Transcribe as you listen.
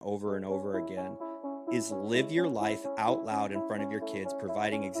over and over again is live your life out loud in front of your kids,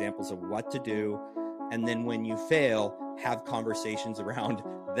 providing examples of what to do. And then when you fail, have conversations around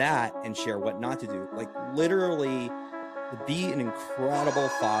that and share what not to do. Like literally be an incredible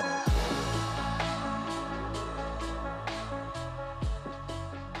father.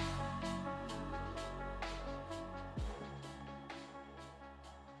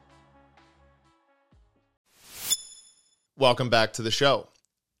 Welcome back to the show.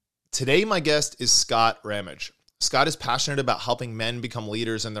 Today, my guest is Scott Rammage. Scott is passionate about helping men become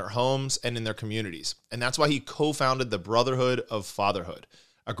leaders in their homes and in their communities. And that's why he co-founded the Brotherhood of Fatherhood,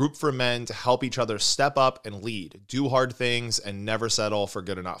 a group for men to help each other step up and lead, do hard things, and never settle for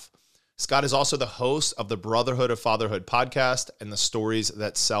good enough. Scott is also the host of the Brotherhood of Fatherhood podcast and the Stories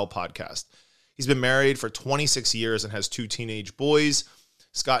That Sell podcast. He's been married for 26 years and has 2 teenage boys.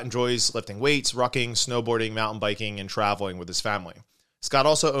 Scott enjoys lifting weights, rucking, snowboarding, mountain biking, and traveling with his family. Scott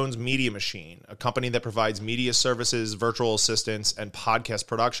also owns Media Machine, a company that provides media services, virtual assistants, and podcast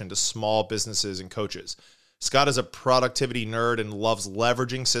production to small businesses and coaches. Scott is a productivity nerd and loves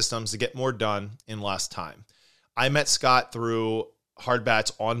leveraging systems to get more done in less time. I met Scott through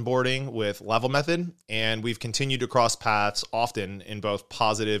Hardbat's onboarding with Level Method, and we've continued to cross paths often in both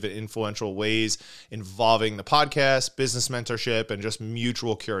positive and influential ways involving the podcast, business mentorship, and just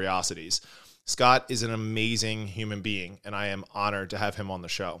mutual curiosities. Scott is an amazing human being, and I am honored to have him on the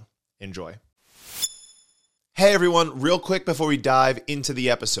show. Enjoy. Hey everyone, real quick before we dive into the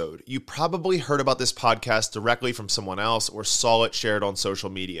episode, you probably heard about this podcast directly from someone else or saw it shared on social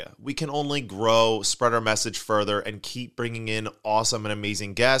media. We can only grow, spread our message further, and keep bringing in awesome and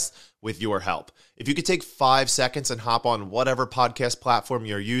amazing guests with your help. If you could take 5 seconds and hop on whatever podcast platform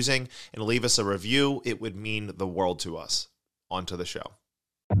you're using and leave us a review, it would mean the world to us. On to the show.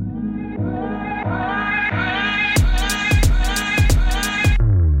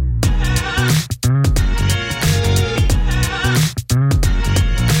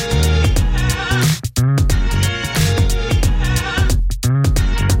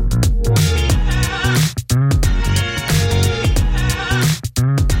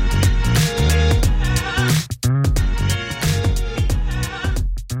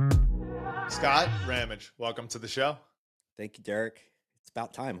 Scott Rammage, welcome to the show. Thank you, Derek. It's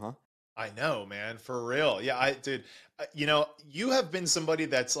about time, huh? I know, man, for real. Yeah, dude, you have been somebody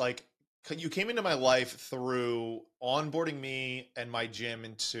that's like, you came into my life through onboarding me and my gym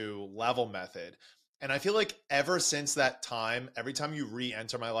into Level Method. And I feel like ever since that time, every time you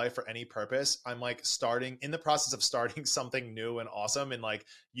re-enter my life for any purpose, I'm like in the process of starting something new and awesome. And like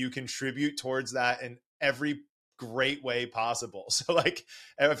you contribute towards that in every great way possible. So like,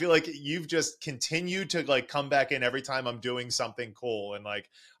 I feel like you've just continued to like come back in every time I'm doing something cool. And like,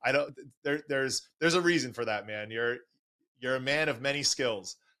 there's a reason for that, man. You're a man of many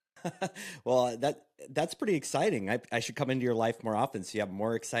skills. Well, that's pretty exciting. I should come into your life more often so you have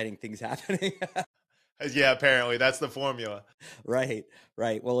more exciting things happening. Yeah, apparently that's the formula. Right.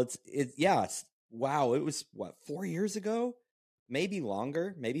 Well, wow. It was what, 4 years ago, maybe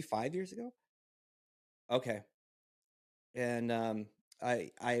longer, maybe 5 years ago. Okay. And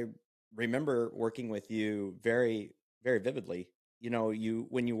I remember working with you very, very vividly. You know,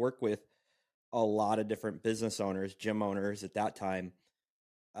 when you work with a lot of different business owners, gym owners at that time,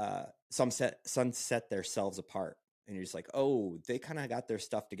 some set themselves apart, and you're just like, oh, they kind of got their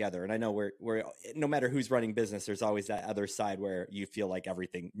stuff together. And I know we're no matter who's running business, there's always that other side where you feel like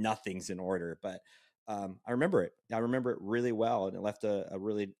nothing's in order. But I remember it really well, and it left a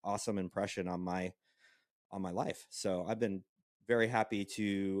really awesome impression on my life. So I've been very happy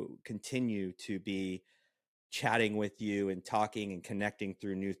to continue to be chatting with you and talking and connecting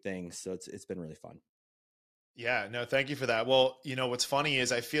through new things. So it's been really fun. Yeah, no, thank you for that. Well, what's funny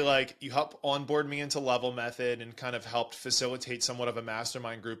is I feel like you helped onboard me into Level Method and kind of helped facilitate somewhat of a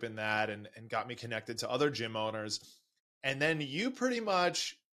mastermind group in that and got me connected to other gym owners. And then you pretty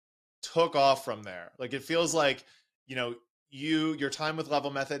much took off from there. Like it feels like, your time with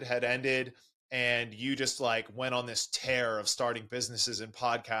Level Method had ended and you just like went on this tear of starting businesses and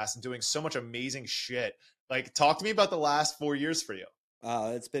podcasts and doing so much amazing shit. Like talk to me about the last 4 years for you.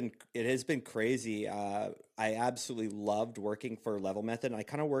 It has been crazy. I absolutely loved working for Level Method. I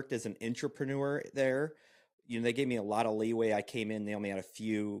kind of worked as an entrepreneur there. They gave me a lot of leeway. I came in, they only had a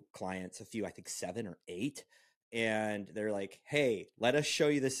few clients, I think 7 or 8. And they're like, hey, let us show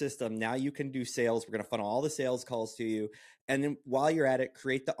you the system. Now you can do sales. We're going to funnel all the sales calls to you. And then while you're at it,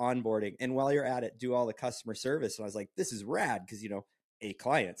 create the onboarding. And while you're at it, do all the customer service. And I was like, this is rad because, 8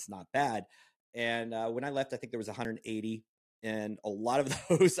 clients, not bad. And when I left, I think there was 180. And a lot of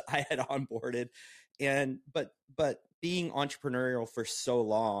those I had onboarded. But being entrepreneurial for so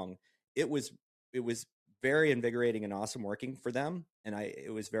long, it was it was very invigorating and awesome working for them, and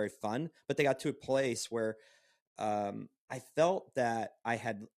it was very fun. But they got to a place where I felt that I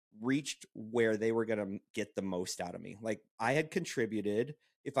had reached where they were going to get the most out of me. Like I had contributed.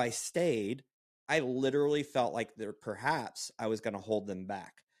 If I stayed, I literally felt like there perhaps I was going to hold them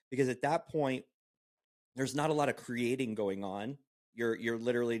back, because at that point there's not a lot of creating going on. You're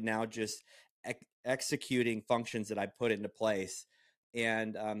literally now just executing functions that I put into place.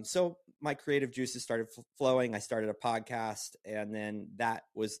 And so my creative juices started flowing. I started a podcast, and then that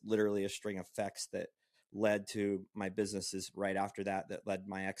was literally a string of effects that led to my businesses right after that, that led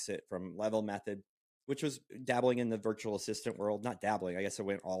my exit from Level Method, which was dabbling in the virtual assistant world. Not dabbling, I guess I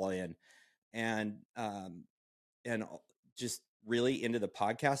went all in. And and just really into the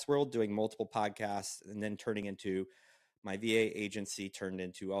podcast world, doing multiple podcasts, and then turning into my VA agency, turned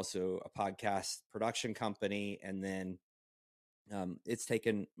into also a podcast production company. And then it's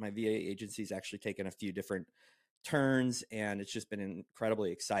taken, my VA agency's actually taken a few different turns, and it's just been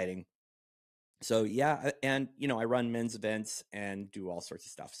incredibly exciting. So yeah, and I run men's events and do all sorts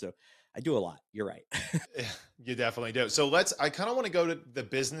of stuff. So I do a lot. You're right. You definitely do. So I kind of want to go to the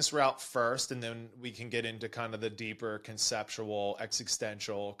business route first, and then we can get into kind of the deeper conceptual,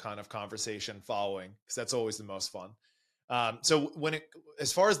 existential kind of conversation following, because that's always the most fun. So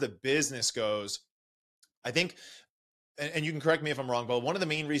as far as the business goes, I think, and you can correct me if I'm wrong, but one of the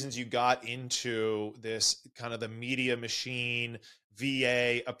main reasons you got into this kind of the media machine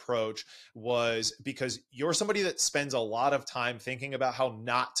VA approach was because you're somebody that spends a lot of time thinking about how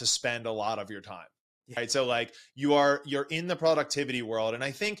not to spend a lot of your time. Right. So like you're in the productivity world. And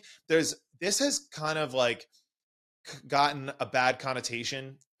I think this has kind of like gotten a bad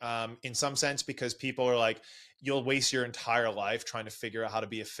connotation in some sense, because people are like, you'll waste your entire life trying to figure out how to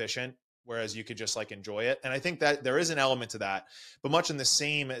be efficient, whereas you could just like enjoy it. And I think that there is an element to that, but much in the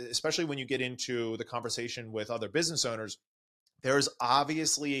same, especially when you get into the conversation with other business owners, there's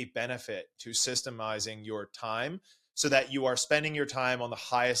obviously a benefit to systemizing your time so that you are spending your time on the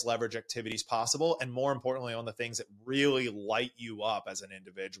highest leverage activities possible, and more importantly, on the things that really light you up as an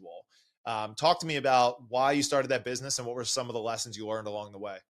individual. Talk to me about why you started that business and what were some of the lessons you learned along the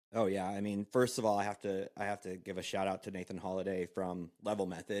way. Oh yeah, I mean, first of all, I have to give a shout out to Nathan Holiday from Level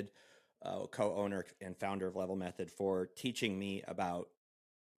Method, co-owner and founder of Level Method, for teaching me about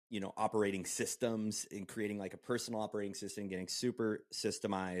operating systems and creating like a personal operating system, getting super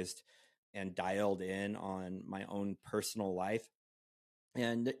systemized and dialed in on my own personal life.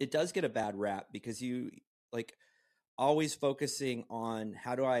 And it does get a bad rap because you like always focusing on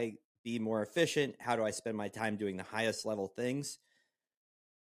how do I be more efficient? How do I spend my time doing the highest level things?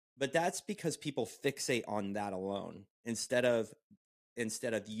 But that's because people fixate on that alone instead of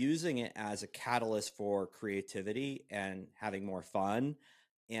using it as a catalyst for creativity and having more fun.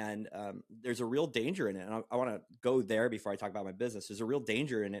 And there's a real danger in it. And I want to go there before I talk about my business. There's a real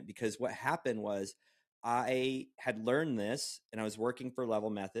danger in it because what happened was I had learned this and I was working for Level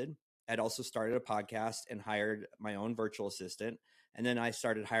Method. I'd also started a podcast and hired my own virtual assistant. And then I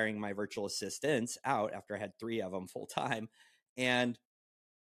started hiring my virtual assistants out after I had 3 of them full time. And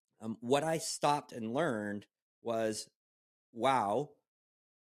what I stopped and learned was, wow,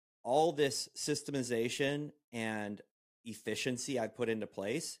 all this systemization and efficiency I put into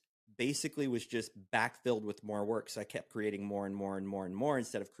place basically was just backfilled with more work. So I kept creating more and more and more and more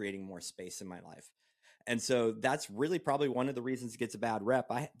instead of creating more space in my life. And so that's really probably one of the reasons it gets a bad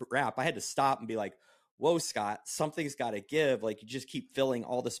rap. I had to stop and be like, whoa, Scott, something's got to give. Like you just keep filling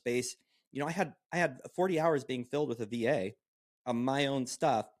all the space. I had 40 hours being filled with a VA of my own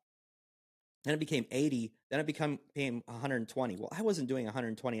stuff. Then it became 80. Then it became 120. Well, I wasn't doing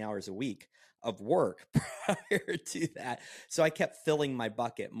 120 hours a week of work prior to that. So I kept filling my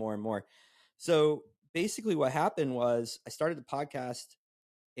bucket more and more. So basically what happened was I started the podcast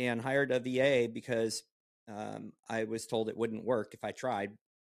and hired a VA because I was told it wouldn't work if I tried.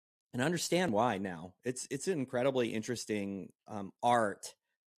 And I understand why now. It's an incredibly interesting art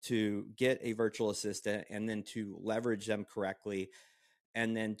to get a virtual assistant and then to leverage them correctly,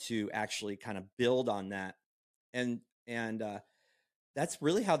 and then to actually kind of build on that. And that's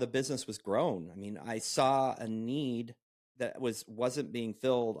really how the business was grown. I mean, I saw a need that wasn't being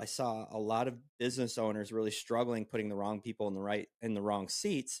filled. I saw a lot of business owners really struggling, putting the wrong people in the wrong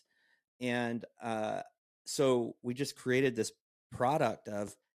seats. And so we just created this product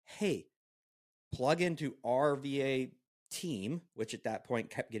of, hey, plug into our VA team, which at that point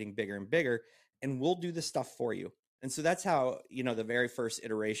kept getting bigger and bigger, and we'll do the stuff for you. And so that's how, the very first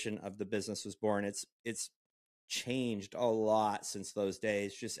iteration of the business was born. It's changed a lot since those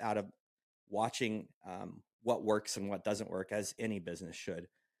days, just out of watching what works and what doesn't work, as any business should.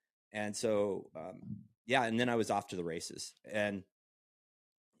 And so, yeah, and then I was off to the races, and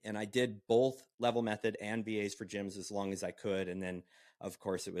I did both level method and VAs for gyms as long as I could. And then, of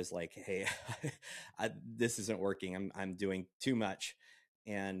course, it was like, hey, this isn't working. I'm doing too much,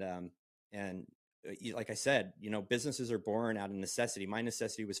 and like I said, businesses are born out of necessity. My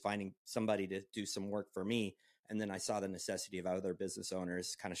necessity was finding somebody to do some work for me, and then I saw the necessity of other business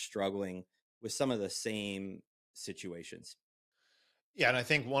owners kind of struggling with some of the same situations. Yeah, and I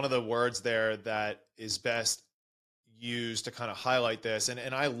think one of the words there that is best used to kind of highlight this,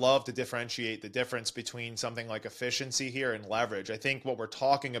 and I love to differentiate the difference between something like efficiency here and leverage. I think what we're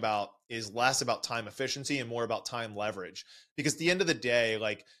talking about is less about time efficiency and more about time leverage. Because at the end of the day,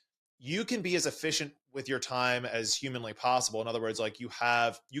 like, you can be as efficient with your time as humanly possible. In other words, like, you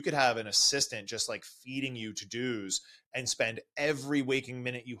could have an assistant just like feeding you to-dos and spend every waking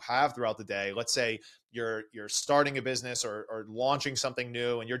minute you have throughout the day. Let's say you're starting a business or launching something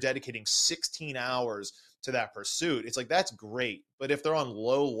new, and you're dedicating 16 hours to that pursuit. It's like, that's great. But if they're on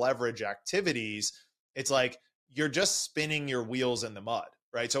low leverage activities, it's like you're just spinning your wheels in the mud,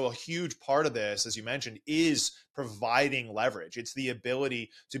 right? So a huge part of this, as you mentioned, is providing leverage. It's the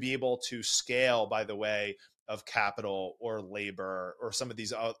ability to be able to scale by the way of capital or labor or some of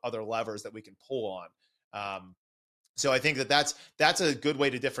these other levers that we can pull on. So I think that's a good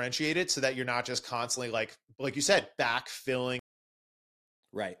way to differentiate it, so that you're not just constantly, like you said, backfilling.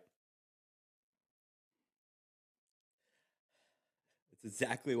 Right. It's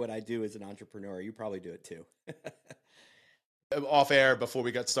exactly what I do as an entrepreneur. You probably do it too. Off air before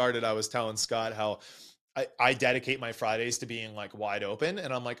we got started, I was telling Scott how I dedicate my Fridays to being like wide open.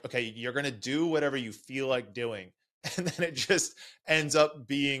 And I'm like, okay, you're going to do whatever you feel like doing. And then it just ends up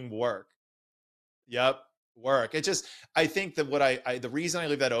being work. Yep. Work. It just, I think that the reason I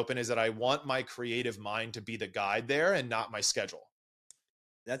leave that open is that I want my creative mind to be the guide there and not my schedule.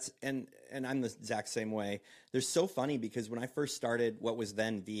 That's and I'm the exact same way. They're so funny because when I first started what was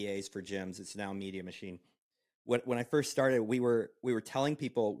then VAs for gyms, it's now Media Machine. When I first started, we were telling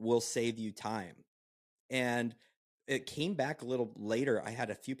people we'll save you time. And it came back a little later. I had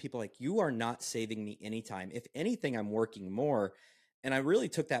a few people like, you are not saving me any time. If anything, I'm working more. And I really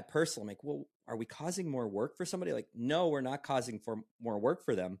took that personal. I'm like, well, are we causing more work for somebody? Like, no, we're not causing for more work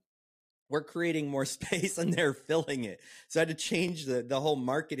for them. We're creating more space and they're filling it. So I had to change the whole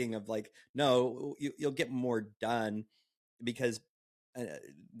marketing of like, no, you'll get more done because uh,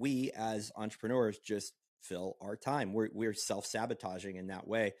 we as entrepreneurs just fill our time. We're self-sabotaging in that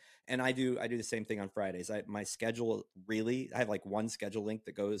way. And I do the same thing on Fridays. My schedule, really, I have like one schedule link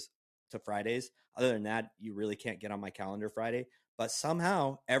that goes to Fridays. Other than that, you really can't get on my calendar Friday. But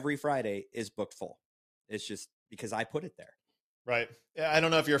somehow every Friday is booked full. It's just because I put it there. Right. I don't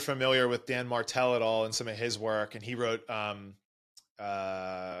know if you're familiar with Dan Martell at all and some of his work. And he wrote, oh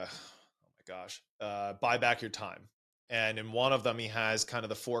my gosh, Buy Back Your Time. And in one of them, he has kind of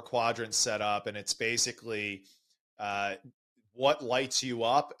the 4 quadrants set up, and it's basically uh, what lights you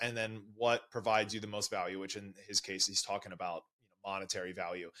up and then what provides you the most value, which in his case, he's talking about monetary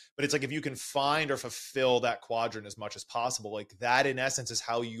value. But it's like, if you can find or fulfill that quadrant as much as possible, like that in essence is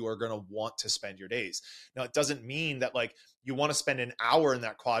how you are going to want to spend your days. Now, it doesn't mean that like you want to spend an hour in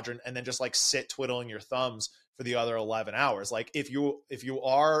that quadrant and then just like sit twiddling your thumbs for the other 11 hours. Like if you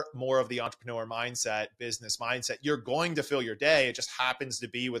are more of the entrepreneur mindset, business mindset, you're going to fill your day. It just happens to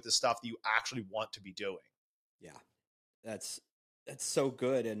be with the stuff that you actually want to be doing. Yeah, that's so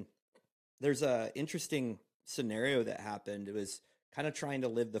good. And there's a interesting scenario that happened. It was kind of trying to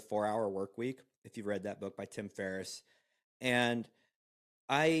live the 4-hour work week. If you've read that book by Tim Ferriss, and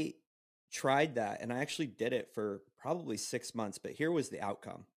I tried that, and I actually did it for probably 6 months. But here was the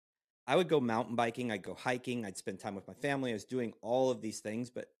outcome: I would go mountain biking, I'd go hiking, I'd spend time with my family. I was doing all of these things,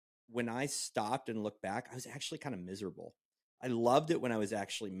 but when I stopped and looked back, I was actually kind of miserable. I loved it when I was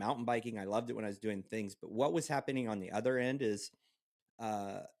actually mountain biking. I loved it when I was doing things, but what was happening on the other end is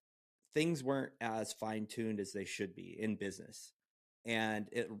uh, things weren't as fine tuned as they should be in business. And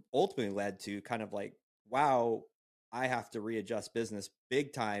it ultimately led to kind of like, wow, I have to readjust business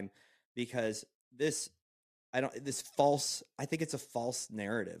big time because this, I think it's a false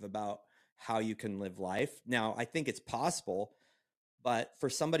narrative about how you can live life. Now, I think it's possible, but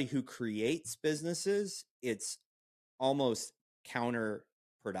for somebody who creates businesses, it's almost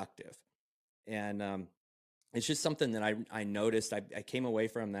counterproductive. And it's just something that I noticed. I came away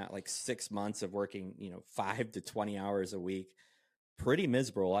from that like 6 months of working, 5 to 20 hours a week, pretty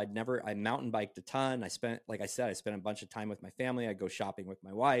miserable. I mountain biked a ton. Like I said, I spent a bunch of time with my family. I'd go shopping with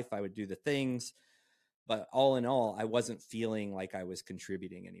my wife. I would do the things, but all in all, I wasn't feeling like I was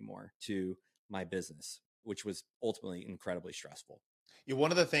contributing anymore to my business. which was ultimately incredibly stressful.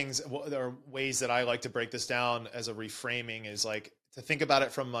 One of the things, there are ways that I like to break this down as a reframing is like to think about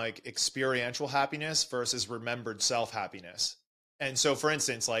it from like experiential happiness versus remembered self happiness. And so, for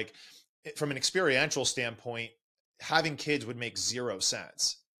instance, like from an experiential standpoint, having kids would make zero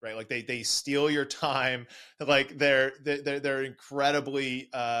sense, right? Like they steal your time. Like they're incredibly,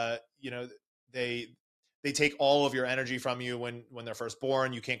 they they take all of your energy from you when they're first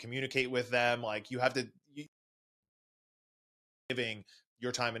born. You can't communicate with them. Like you have to giving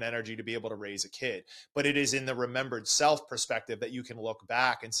your time and energy to be able to raise a kid. But it is in the remembered self perspective that you can look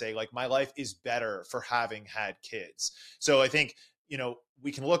back and say, like, my life is better for having had kids. So I think,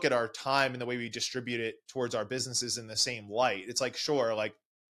 we can look at our time and the way we distribute it towards our businesses in the same light. It's like, sure, like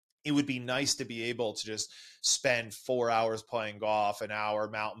it would be nice to be able to just spend 4 hours playing golf, an hour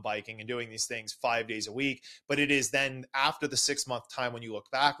mountain biking, and doing these things 5 days a week. But it is then after the 6-month time when you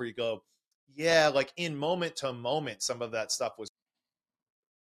look back where you go, yeah, like in moment to moment, some of that stuff was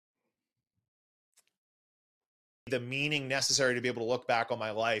the meaning necessary to be able to look back on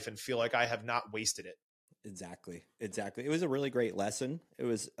my life and feel like I have not wasted it. Exactly. It was a really great lesson. It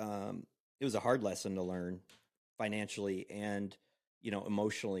was a hard lesson to learn financially and,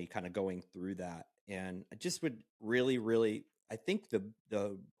 emotionally, kind of going through that. And I just would really, really, I think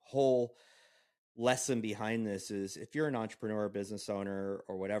the whole lesson behind this is if you're an entrepreneur, business owner,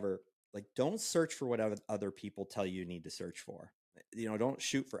 or whatever, like don't search for what other people tell you need to search for. Don't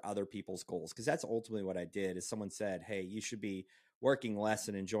shoot for other people's goals, because that's ultimately what I did. Is someone said, hey, you should be working less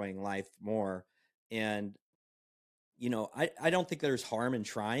and enjoying life more. And I don't think there's harm in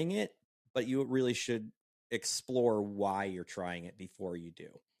trying it, but you really should explore why you're trying it before you do,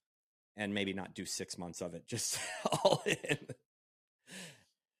 and maybe not do 6 months of it just all in.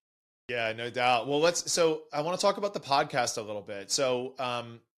 Yeah, no doubt. Well, so I want to talk about the podcast a little bit. So,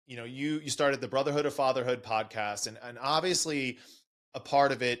 you started the Brotherhood of Fatherhood podcast, and obviously a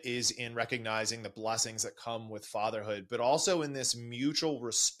part of it is in recognizing the blessings that come with fatherhood, but also in this mutual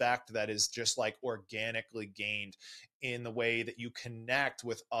respect that is just like organically gained in the way that you connect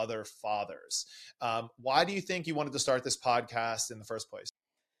with other fathers. Why do you think you wanted to start this podcast in the first place?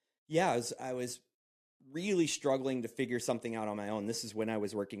 Yeah, I was really struggling to figure something out on my own. This is when I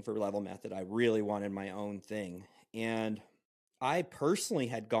was working for Level Method. I really wanted my own thing. And I personally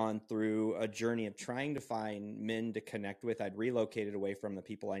had gone through a journey of trying to find men to connect with. I'd relocated away from the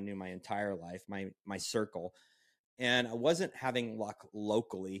people I knew my entire life, my circle, and I wasn't having luck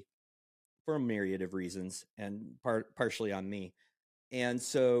locally for a myriad of reasons, and partially on me. And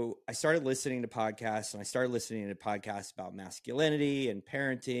so I started listening to podcasts, and I started listening to podcasts about masculinity and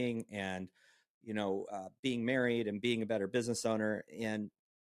parenting and, being married and being a better business owner. And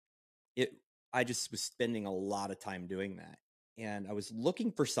I just was spending a lot of time doing that. And I was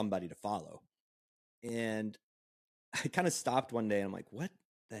looking for somebody to follow. And I kind of stopped one day and I'm like, what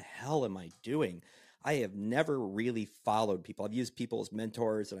the hell am I doing? I have never really followed people. I've used people as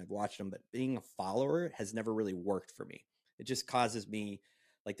mentors and I've watched them, but being a follower has never really worked for me. It just causes me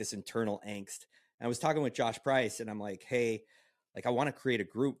like this internal angst. And I was talking with Josh Price and I'm like, hey, like I want to create a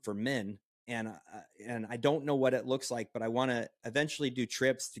group for men, and I don't know what it looks like, but I want to eventually do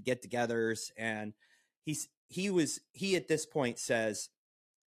trips to get-togethers. And he at this point says,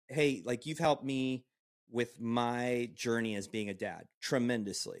 hey, like you've helped me with my journey as being a dad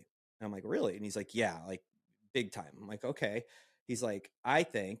tremendously. And I'm like, really? And he's like, yeah, like big time. I'm like, okay. He's like, I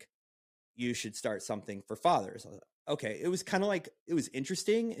think you should start something for fathers. I was like, okay. It was kind of like, it was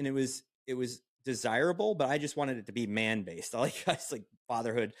interesting and it was desirable, but I just wanted it to be man based. I was like,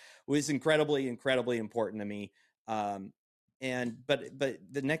 fatherhood was incredibly, incredibly important to me. But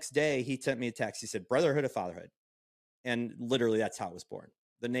the next day he sent me a text. He said, Brotherhood of Fatherhood. And literally that's how it was born.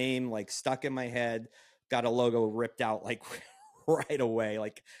 The name like stuck in my head, got a logo ripped out like right away,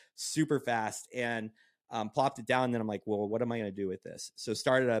 like super fast, and plopped it down. And then I'm like, well, what am I going to do with this? So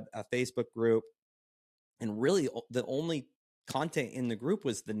started a Facebook group, and really the only content in the group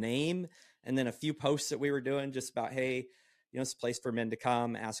was the name and then a few posts that we were doing just about, hey, it's a place for men to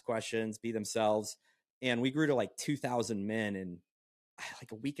come, ask questions, be themselves. And we grew to like 2,000 men in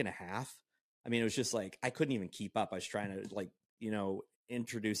like a week and a half. I mean, it was just like, I couldn't even keep up. I was trying to like,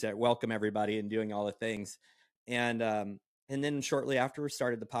 introduce it, welcome everybody and doing all the things. And then shortly after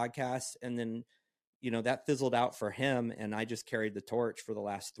started the podcast, and then, that fizzled out for him. And I just carried the torch for the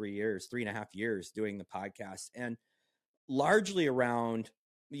last 3.5 years doing the podcast, and largely around,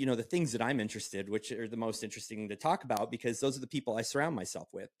 the things that I'm interested, which are the most interesting to talk about because those are the people I surround myself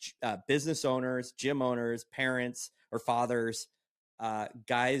with, business owners, gym owners, parents or fathers,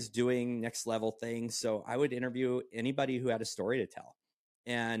 guys doing next level things. So I would interview anybody who had a story to tell.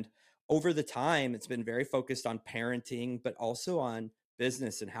 And over the time, it's been very focused on parenting, but also on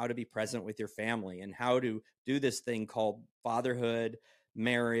business and how to be present with your family and how to do this thing called fatherhood,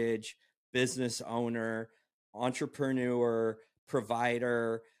 marriage, business owner, entrepreneur,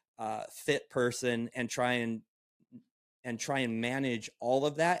 provider, fit person, and try and manage all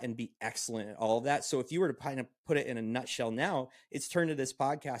of that and be excellent at all of that. So if you were to kind of put it in a nutshell now, it's turned to this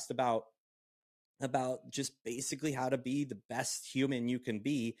podcast about just basically how to be the best human you can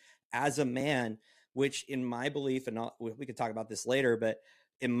be as a man, which in my belief, and we could talk about this later, but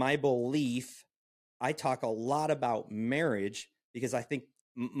in my belief, I talk a lot about marriage because I think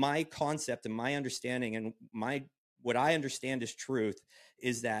my concept and my understanding and what I understand is truth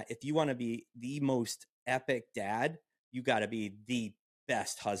is that if you want to be the most epic dad, you got to be the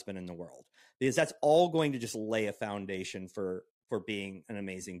best husband in the world, because that's all going to just lay a foundation for being an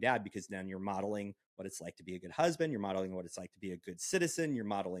amazing dad, because then you're modeling what it's like to be a good husband, you're modeling what it's like to be a good citizen, you're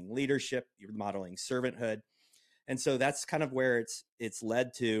modeling leadership, you're modeling servanthood. And so that's kind of where it's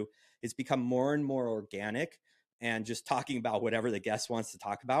led to. It's become more and more organic and just talking about whatever the guest wants to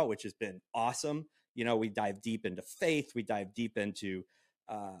talk about, which has been awesome. You know, we dive deep into faith, we dive deep into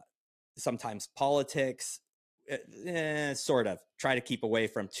sometimes politics, sort of try to keep away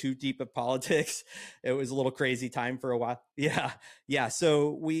from too deep of politics. It was a little crazy time for a while. Yeah.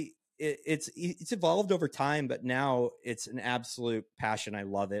 So it's evolved over time, but now it's an absolute passion. I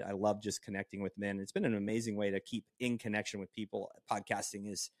love it. I love just connecting with men. It's been an amazing way to keep in connection with people.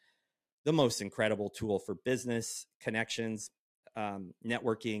 Podcasting is the most incredible tool for business connections,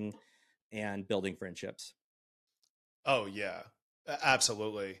 networking, and building friendships. Oh yeah,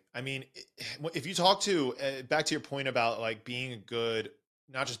 absolutely. I mean, if you talk to back to your point about like being a good,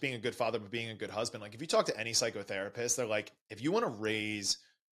 not just being a good father, but being a good husband, like if you talk to any psychotherapist, they're like, if you want to raise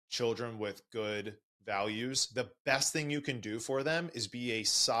children with good values, the best thing you can do for them is be a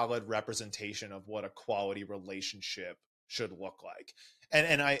solid representation of what a quality relationship should look like.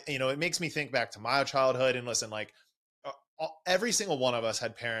 And I, it makes me think back to my childhood, and listen, like every single one of us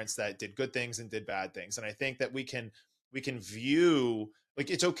had parents that did good things and did bad things. And I think that we can view, like,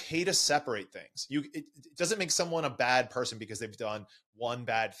 it's okay to separate things. It doesn't make someone a bad person because they've done one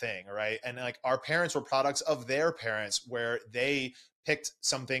bad thing. Right. And like our parents were products of their parents, where they picked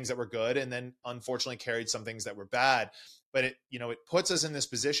some things that were good and then unfortunately carried some things that were bad. But it puts us in this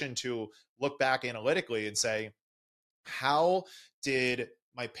position to look back analytically and say, how did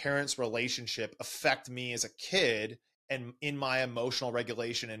my parents' relationship affect me as a kid and in my emotional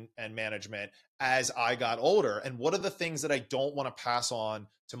regulation and management as I got older? And what are the things that I don't want to pass on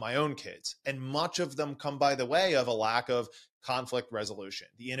to my own kids? And much of them come by the way of a lack of conflict resolution,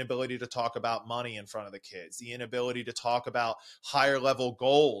 the inability to talk about money in front of the kids, the inability to talk about higher level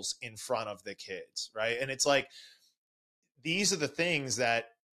goals in front of the kids, right? And it's like, these are the things that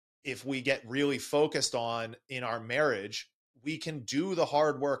if we get really focused on in our marriage, we can do the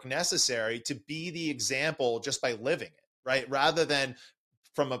hard work necessary to be the example just by living it, right? Rather than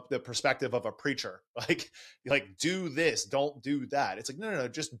from the perspective of a preacher, like do this, don't do that. It's like, no,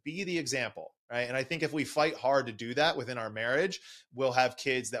 just be the example, right? And I think if we fight hard to do that within our marriage, we'll have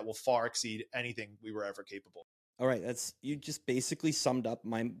kids that will far exceed anything we were ever capable of. All right, you just basically summed up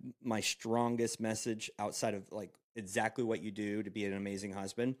my strongest message outside of like exactly what you do to be an amazing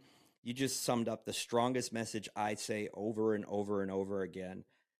husband. You just summed up the strongest message I say over and over and over again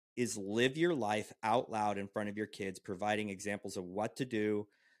is live your life out loud in front of your kids, providing examples of what to do.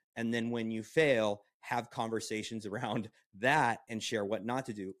 And then when you fail, have conversations around that and share what not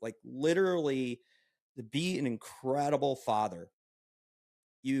to do. Like literally, to be an incredible father,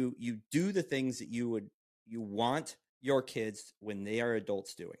 you do the things that you want your kids when they are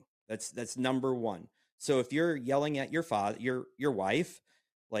adults doing. That's number one. So if you're yelling at your father, your wife,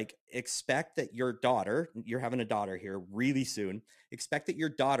 like expect that your daughter, you're having a daughter here really soon, expect that your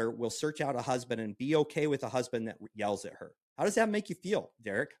daughter will search out a husband and be okay with a husband that yells at her. How does that make you feel,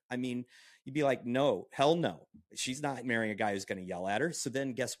 Derek? I mean, you'd be like, no, hell no. She's not marrying a guy who's going to yell at her. So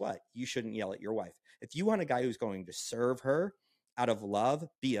then guess what? You shouldn't yell at your wife. If you want a guy who's going to serve her out of love,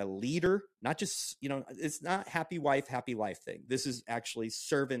 be a leader, not just, it's not happy wife, happy life thing. This is actually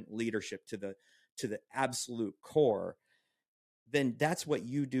servant leadership to the absolute core. Then that's what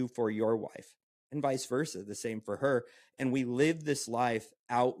you do for your wife, and vice versa, the same for her. And we live this life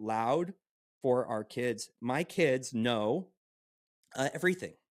out loud for our kids. My kids know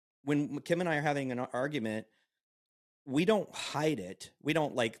everything. When Kim and I are having an argument, we don't hide it. We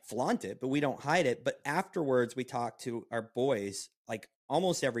don't like flaunt it, but we don't hide it. But afterwards, we talk to our boys like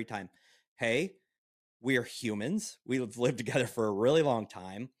almost every time. Hey, we are humans. We've lived together for a really long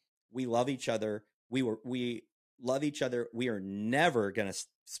time. We love each other. We love each other. We are never going to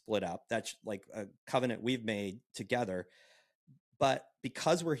split up. That's like a covenant we've made together. But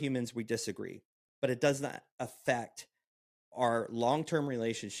because we're humans, we disagree. But it does not affect our long-term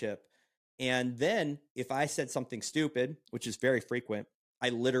relationship. And then if I said something stupid, which is very frequent, I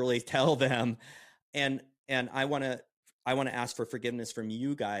literally tell them, and I want to ask for forgiveness from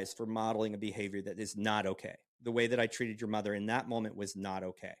you guys for modeling a behavior that is not okay. The way that I treated your mother in that moment was not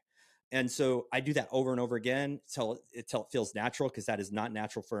okay. And so I do that over and over again till it feels natural, because that is not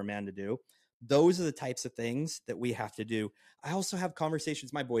natural for a man to do. Those are the types of things that we have to do. I also have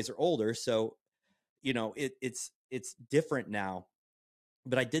conversations. My boys are older, so it's different now.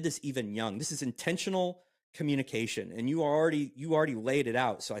 But I did this even young. This is intentional communication, and you already laid it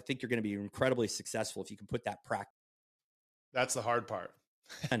out. So I think you're going to be incredibly successful if you can put that practice. That's the hard part.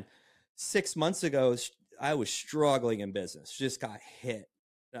 And 6 months ago, I was struggling in business, just got hit.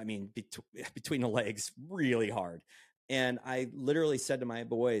 I mean, between the legs really hard. And I literally said to my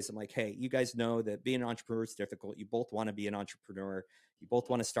boys, I'm like, hey, you guys know that being an entrepreneur is difficult. You both want to be an entrepreneur. You both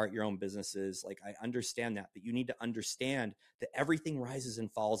want to start your own businesses. Like, I understand that, but you need to understand that everything rises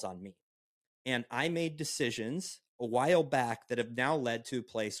and falls on me. And I made decisions a while back that have now led to a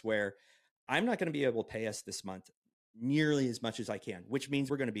place where I'm not going to be able to pay us this month nearly as much as I can, which means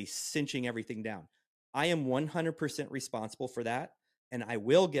we're going to be cinching everything down. I am 100% responsible for that, and I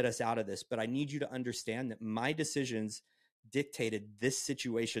will get us out of this. But I need you to understand that my decisions dictated this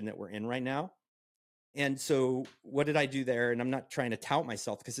situation that we're in right now. And so what did I do there? And I'm not trying to tout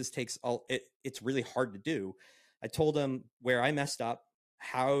myself, because this takes it's really hard to do. I told them where I messed up,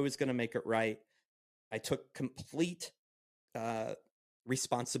 how I was going to make it right. I took complete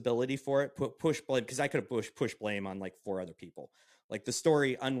responsibility for it, push blame, because I could have push blame on like 4 other people. Like, the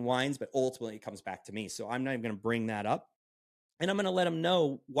story unwinds, but ultimately it comes back to me. So I'm not even going to bring that up. And I'm going to let them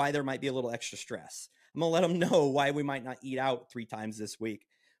know why there might be a little extra stress. I'm going to let them know why we might not eat out 3 times this week.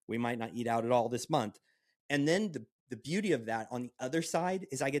 We might not eat out at all this month. And then the beauty of that on the other side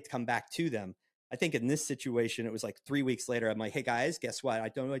is I get to come back to them. I think in this situation, it was like 3 weeks later, I'm like, hey guys, guess what? I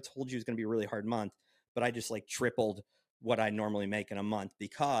told you it was going to be a really hard month, but I just like tripled what I normally make in a month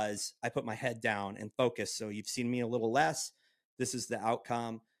because I put my head down and focused. So you've seen me a little less. This is the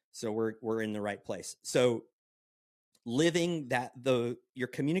outcome. So we're in the right place. So living that, you're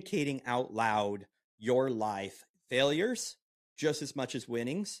communicating out loud your life failures just as much as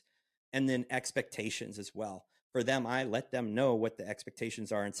winnings, and then expectations as well. For them, I let them know what the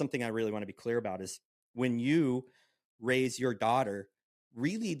expectations are. And something I really want to be clear about is when you raise your daughter,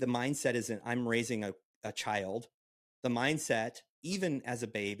 really the mindset isn't I'm raising a child. The mindset, even as a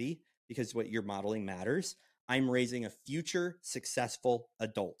baby, because what you're modeling matters, I'm raising a future successful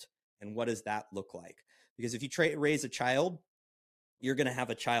adult. And what does that look like? Because if you raise a child, you're going to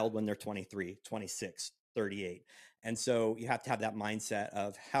have a child when they're 23, 26, 38. And so you have to have that mindset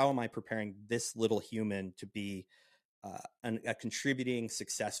of how am I preparing this little human to be a contributing,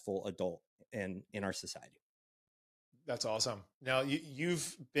 successful adult in our society. That's awesome. Now,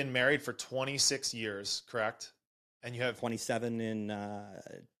 you've been married for 26 years, correct? And you have 27 in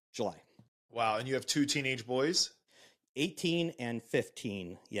July. Wow. And you have 2 teenage boys? 18 and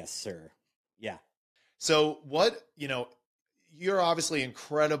 15. Yes, sir. Yeah. So you're obviously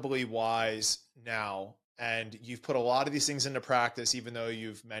incredibly wise now, and you've put a lot of these things into practice, even though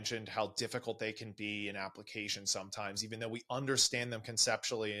you've mentioned how difficult they can be in application sometimes, even though we understand them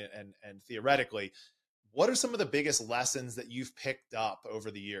conceptually and theoretically. What are some of the biggest lessons that you've picked up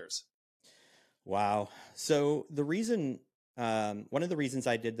over the years? Wow. So one of the reasons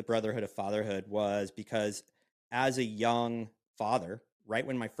I did the Brotherhood of Fatherhood was because as a young father, right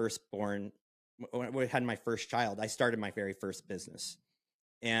when when I had my first child, I started my very first business.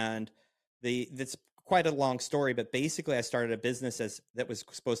 And that's quite a long story, but basically I started a business that was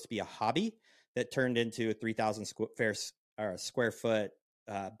supposed to be a hobby that turned into a 3,000 square foot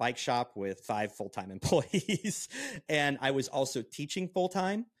bike shop with 5 full-time employees. And I was also teaching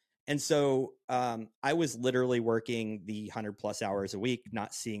full-time. And so I was literally working the 100+ hours a week,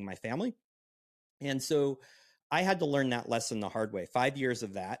 not seeing my family. And so I had to learn that lesson the hard way, 5 years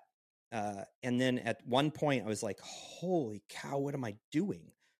of that. And then at one point I was like, holy cow, what am I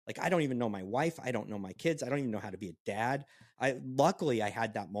doing? Like, I don't even know my wife. I don't know my kids. I don't even know how to be a dad. Luckily I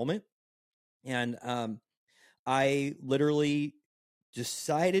had that moment. And I literally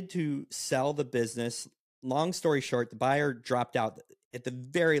decided to sell the business. Long story short, the buyer dropped out at the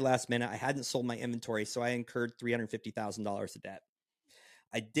very last minute. I hadn't sold my inventory, so I incurred $350,000 of debt.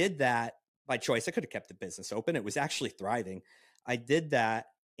 I did that by choice. I could have kept the business open. It was actually thriving. I did that.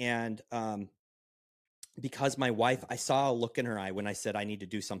 And because my wife, I saw a look in her eye when I said, I need to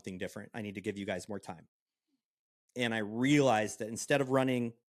do something different. I need to give you guys more time. And I realized that instead of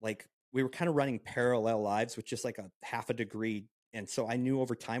running, like, we were kind of running parallel lives with just like a half a degree. And so I knew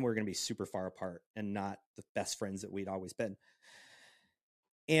over time we were going to be super far apart and not the best friends that we'd always been.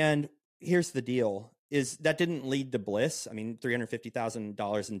 And here's the deal, is that didn't lead to bliss. I mean,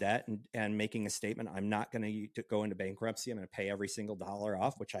 $350,000 in debt and making a statement, I'm not going to go into bankruptcy. I'm going to pay every single dollar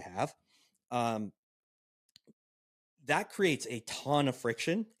off, which I have. That creates a ton of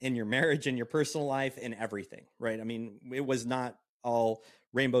friction in your marriage and your personal life and everything, right? I mean, it was not all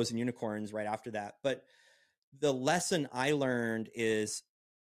rainbows and unicorns right after that. But the lesson I learned is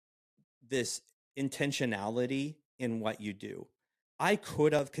this intentionality in what you do. I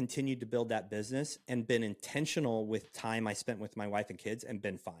could have continued to build that business and been intentional with time I spent with my wife and kids and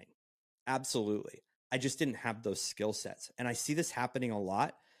been fine. Absolutely. I just didn't have those skill sets. And I see this happening a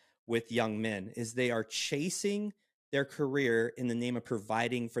lot with young men is they are chasing their career in the name of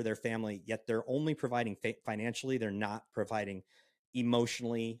providing for their family, yet they're only providing financially. They're not providing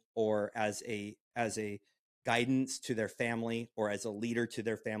emotionally or as a guidance to their family or as a leader to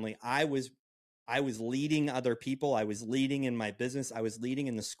their family. I was leading other people. I was leading in my business. I was leading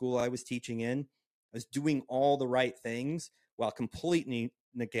in the school I was teaching in. I was doing all the right things while completely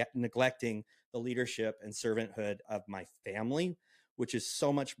neglecting the leadership and servanthood of my family, which is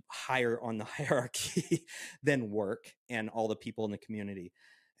so much higher on the hierarchy than work and all the people in the community.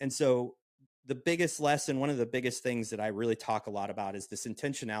 And so the biggest lesson, one of the biggest things that I really talk a lot about is this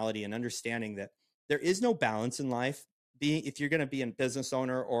intentionality and understanding that there is no balance in life. If you're going to be a business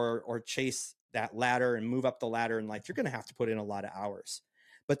owner or chase that ladder and move up the ladder in life, you're going to have to put in a lot of hours.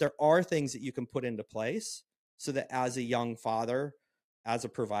 But there are things that you can put into place so that as a young father, as a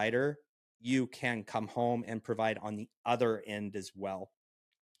provider, you can come home and provide on the other end as well.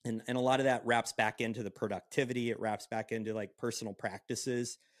 And a lot of that wraps back into the productivity. It wraps back into like personal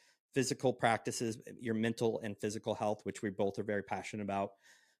practices, physical practices, your mental and physical health, which we both are very passionate about.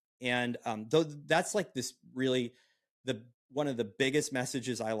 And that's like this really one of the biggest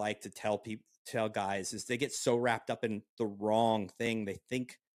messages I like to tell guys is they get so wrapped up in the wrong thing. They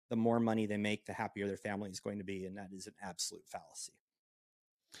think the more money they make, the happier their family is going to be. And that is an absolute fallacy.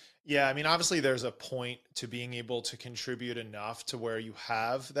 Yeah, I mean, obviously there's a point to being able to contribute enough to where you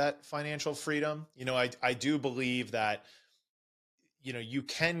have that financial freedom. I do believe that, you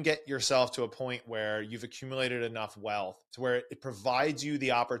can get yourself to a point where you've accumulated enough wealth to where it provides you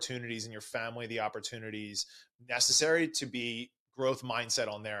the opportunities and your family the opportunities necessary to be growth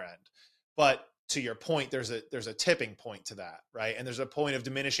mindset on their end. But to your point, there's a tipping point to that, right? And there's a point of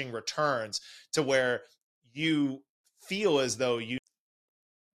diminishing returns to where you feel as though you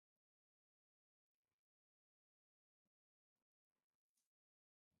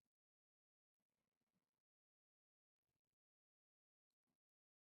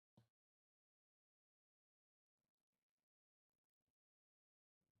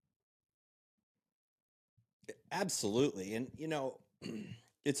Absolutely. And,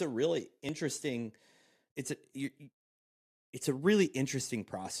 it's a really interesting, it's a, it's a really interesting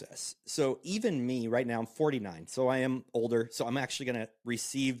process. So even me right now, I'm 49, so I am older. So I'm actually going to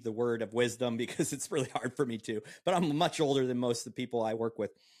receive the word of wisdom because it's really hard for me too, but I'm much older than most of the people I work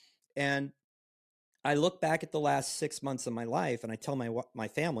with. And I look back at the last 6 months of my life and I tell my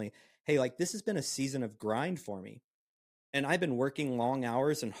family, hey, like this has been a season of grind for me. And I've been working long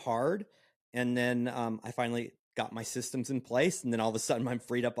hours and hard. And then I finally got my systems in place. And then all of a sudden I'm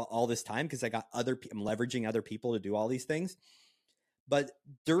freed up all this time because I got I'm leveraging other people to do all these things. But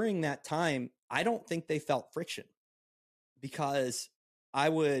during that time, I don't think they felt friction because I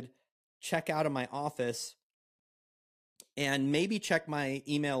would check out of my office and maybe check my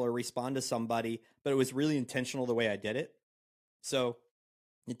email or respond to somebody, but it was really intentional the way I did it. So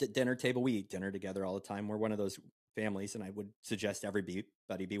at the dinner table, we eat dinner together all the time. We're one of those families, and I would suggest everybody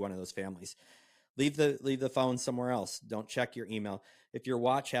be one of those families. Leave the phone somewhere else. Don't check your email. If your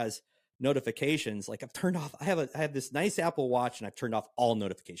watch has notifications, like I've turned off, I have this nice Apple Watch, and I've turned off all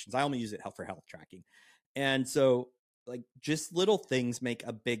notifications. I only use it for health tracking, and so like just little things make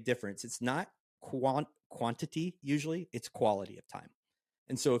a big difference. It's not quantity usually; it's quality of time.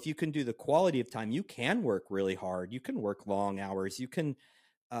 And so if you can do the quality of time, you can work really hard. You can work long hours. You can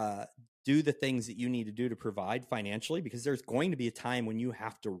uh, do the things that you need to do to provide financially, because there's going to be a time when you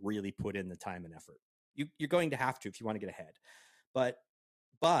have to really put in the time and effort. You're going to have to if you want to get ahead. But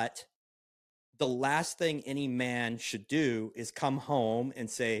the last thing any man should do is come home and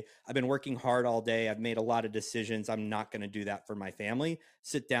say, I've been working hard all day. I've made a lot of decisions. I'm not going to do that for my family.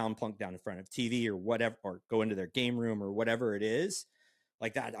 Sit down, plunk down in front of TV or whatever, or go into their game room or whatever it is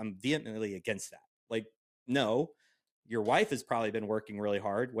like that. I'm vehemently against that. Like, no, Your wife has probably been working really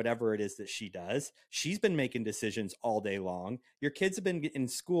hard, whatever it is that she does. She's been making decisions all day long. Your kids have been in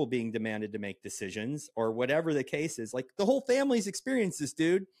school being demanded to make decisions, or whatever the case is. Like, the whole family's experienced this,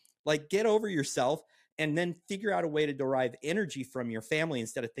 dude. Like, get over yourself and then figure out a way to derive energy from your family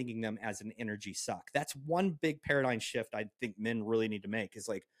instead of thinking them as an energy suck. That's one big paradigm shift I think men really need to make, is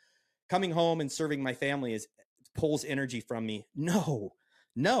like, coming home and serving my family is pulls energy from me. No,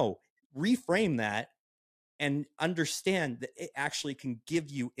 reframe that and understand that it actually can give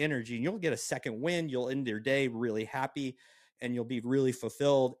you energy, and you'll get a second wind. You'll end your day really happy and you'll be really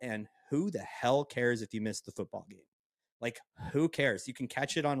fulfilled. And who the hell cares if you miss the football game? Like, who cares? You can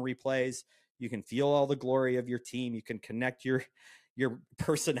catch it on replays. You can feel all the glory of your team. You can connect your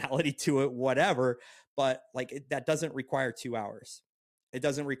personality to it, whatever. But like, that doesn't require 2 hours. It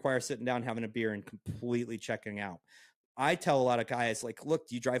doesn't require sitting down, having a beer, and completely checking out. I tell a lot of guys, like, look,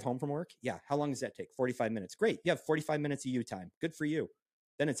 do you drive home from work? Yeah. How long does that take? 45 minutes. Great. You have 45 minutes of you time. Good for you.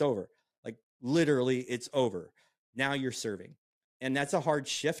 Then it's over. Like, literally, it's over. Now you're serving. And that's a hard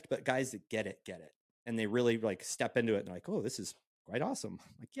shift, but guys that get it. And they really like step into it and they're like, oh, this is quite awesome.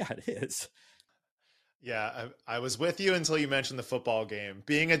 Like, yeah, it is. Yeah, I was with you until you mentioned the football game.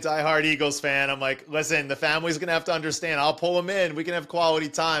 Being a diehard Eagles fan, I'm like, listen, the family's going to have to understand. I'll pull them in. We can have quality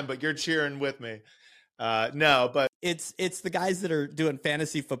time, but you're cheering with me. No, but it's the guys that are doing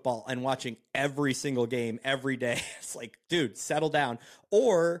fantasy football and watching every single game every day. It's like, dude, settle down.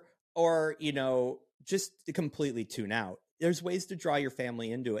 Or just completely tune out. There's ways to draw your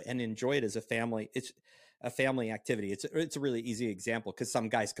family into it and enjoy it as a family. It's a family activity. It's a really easy example, because some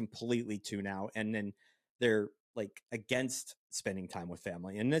guys completely tune out and then they're like against spending time with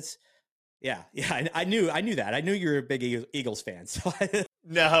family. And it's, yeah. I knew that. I knew you were a big Eagles fan. So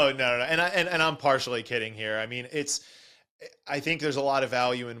no. And I'm partially kidding here. I mean, I think there's a lot of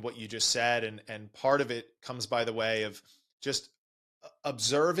value in what you just said. And part of it comes by the way of just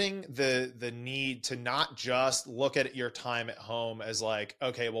observing the need to not just look at your time at home as like,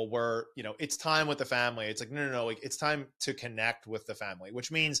 okay, well, it's time with the family. It's like, no, like, it's time to connect with the family,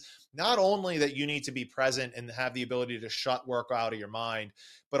 which means not only that you need to be present and have the ability to shut work out of your mind,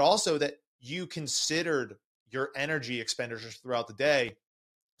 but also that you considered your energy expenditures throughout the day,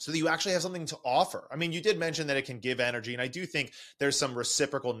 so that you actually have something to offer. I mean, you did mention that it can give energy, and I do think there's some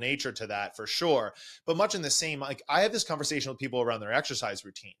reciprocal nature to that for sure. But much in the same, like, I have this conversation with people around their exercise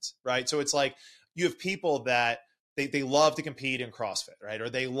routines, right? So it's like, you have people that they love to compete in CrossFit, right?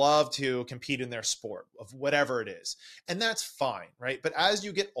 Or they love to compete in their sport of whatever it is. And that's fine, right? But as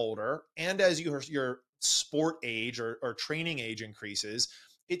you get older and as your sport age or training age increases,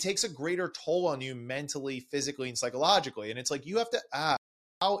 it takes a greater toll on you mentally, physically, and psychologically. And it's like, you have to ask,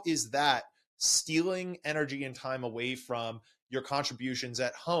 how is that stealing energy and time away from your contributions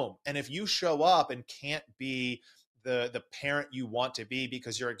at home? And if you show up and can't be the parent you want to be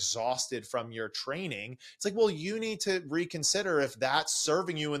because you're exhausted from your training, it's like, well, you need to reconsider if that's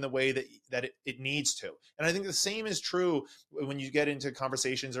serving you in the way that it needs to. And I think the same is true when you get into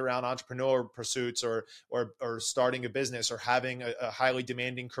conversations around entrepreneur pursuits or starting a business or having a highly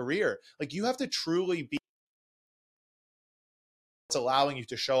demanding career. Like, you have to truly be allowing you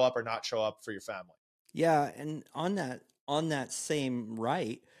to show up or not show up for your family. Yeah, and on that same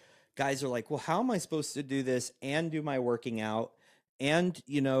right, guys are like, well, how am I supposed to do this and do my working out and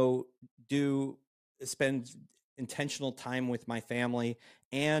do spend intentional time with my family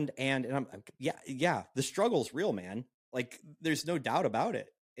and I'm yeah, the struggle's real, man. Like, there's no doubt about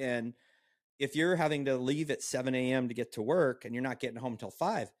it. And if you're having to leave at 7 a.m. to get to work and you're not getting home till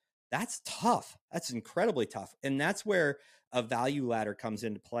 5, that's tough. That's incredibly tough. And that's where a value ladder comes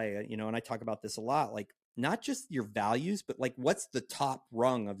into play, and I talk about this a lot, like, not just your values, but like, what's the top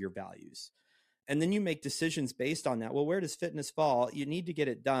rung of your values? And then you make decisions based on that. Well, where does fitness fall? You need to get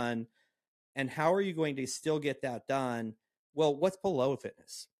it done. And how are you going to still get that done? Well, what's below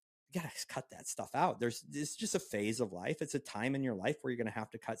fitness? You got to cut that stuff out. It's just a phase of life. It's a time in your life where you're going to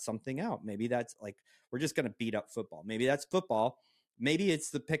have to cut something out. Maybe that's like, we're just going to beat up football. Maybe that's football. Maybe it's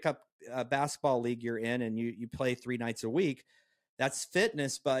the pickup basketball league you're in and you play 3 nights a week. That's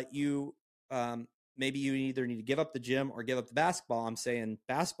fitness, but maybe you either need to give up the gym or give up the basketball. I'm saying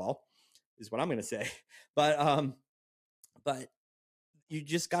basketball is what I'm going to say. But you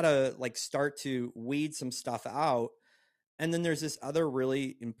just got to like start to weed some stuff out. And then there's this other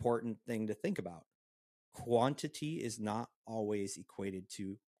really important thing to think about. Quantity is not always equated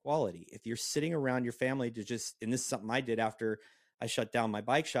to quality. If you're sitting around your family and this is something I did after I shut down my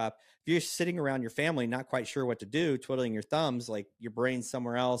bike shop. If you're sitting around your family, not quite sure what to do, twiddling your thumbs, like your brain's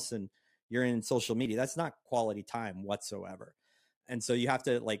somewhere else and you're in social media, that's not quality time whatsoever. And so you have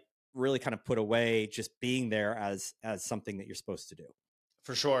to like really kind of put away just being there as something that you're supposed to do.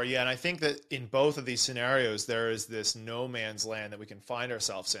 For sure. Yeah. And I think that in both of these scenarios, there is this no man's land that we can find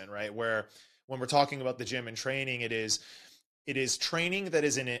ourselves in, right? Where when we're talking about the gym and training, it is training that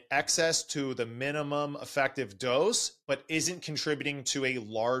is in excess to the minimum effective dose, but isn't contributing to a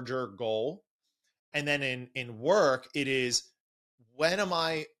larger goal. And then in work, it is when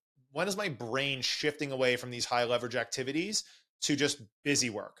is my brain shifting away from these high leverage activities to just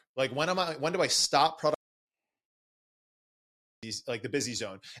busy work? Like when do I stop like the busy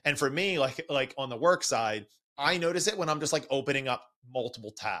zone? And for me, like on the work side, I notice it when I'm just like opening up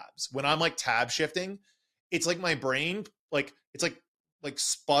multiple tabs. When I'm like tab shifting, it's like my brain, like it's like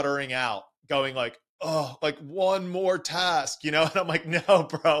sputtering out, going like, oh, like one more task, you know? And I'm like, no,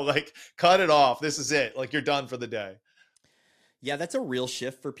 bro, like cut it off. This is it. Like you're done for the day. Yeah, that's a real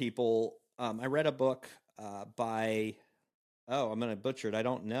shift for people. I read a book by, I'm going to butcher it. I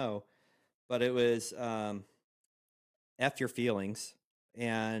don't know, but it was F Your Feelings.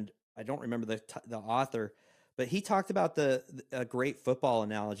 And I don't remember the author, but he talked about the great football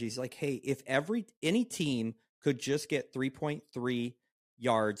analogy. He's like, hey, if any team could just get 3.3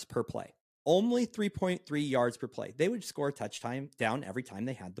 yards per play, only 3.3 yards per play, they would score a touchdown down every time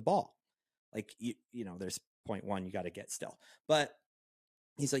they had the ball. Like, there's 0.1 you got to get still. But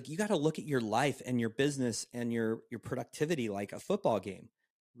he's like, you got to look at your life and your business and your productivity like a football game.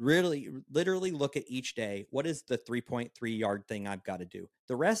 Really, literally look at each day. What is the 3.3 yard thing I've got to do?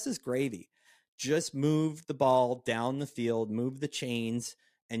 The rest is gravy. Just move the ball down the field, move the chains,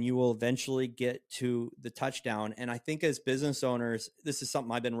 and you will eventually get to the touchdown. And I think as business owners, this is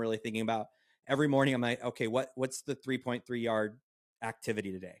something I've been really thinking about. Every morning I'm like, okay, what's the 3.3 yard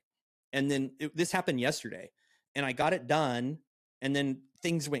activity today? And then this happened yesterday, and I got it done. And then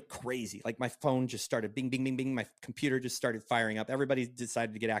things went crazy. Like my phone just started bing, bing, bing, bing. My computer just started firing up. Everybody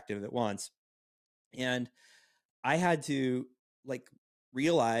decided to get active at once. And I had to like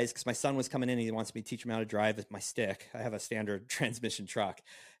realize, because my son was coming in and he wants me to teach him how to drive with my stick. I have a standard transmission truck.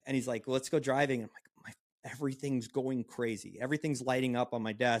 And he's like, let's go driving. I'm like, everything's going crazy. Everything's lighting up on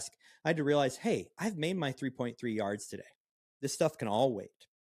my desk. I had to realize, hey, I've made my 3.3 yards today. This stuff can all wait.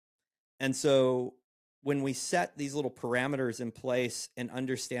 And so when we set these little parameters in place and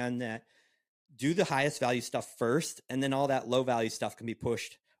understand that, do the highest value stuff first, and then all that low value stuff can be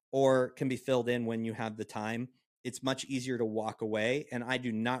pushed or can be filled in when you have the time. It's much easier to walk away. And I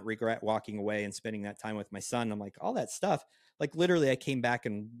do not regret walking away and spending that time with my son. I'm like, all that stuff, like literally I came back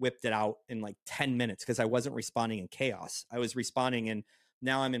and whipped it out in like 10 minutes because I wasn't responding in chaos. I was responding, and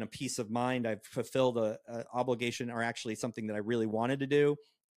now I'm in a peace of mind. I've fulfilled a obligation, or actually something that I really wanted to do.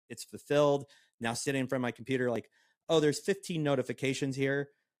 It's fulfilled. Now sitting in front of my computer, like, oh, there's 15 notifications here.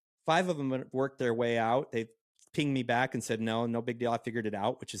 5 of them worked their way out. They've pinged me back and said, no big deal. I figured it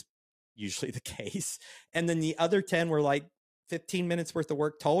out, which is usually the case. And then the other 10 were like 15 minutes worth of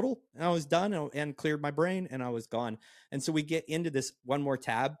work total. And I was done and cleared my brain and I was gone. And so we get into this one more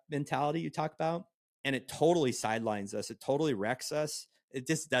tab mentality you talk about, and it totally sidelines us. It totally wrecks us. It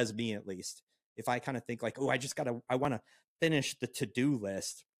just does me, at least. If I kind of think like, oh, I want to finish the to-do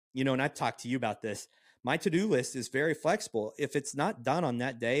list, and I've talked to you about this. My to-do list is very flexible. If it's not done on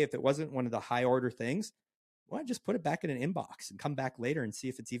that day, if it wasn't one of the high order things, well, I just put it back in an inbox and come back later and see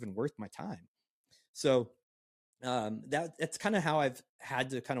if it's even worth my time. So that's kind of how I've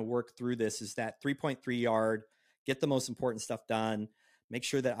had to kind of work through this, is that 3.3 yard, get the most important stuff done, make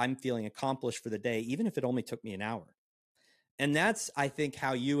sure that I'm feeling accomplished for the day, even if it only took me an hour. And that's, I think,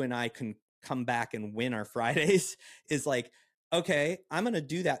 how you and I can come back and win our Fridays is like, okay, I'm going to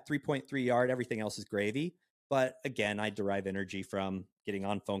do that 3.3 yard. Everything else is gravy. But again, I derive energy from getting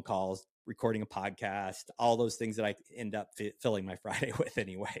on phone calls, recording a podcast, all those things that I end up filling my Friday with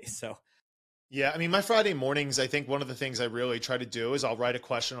anyway. So yeah, I mean, my Friday mornings, I think one of the things I really try to do is I'll write a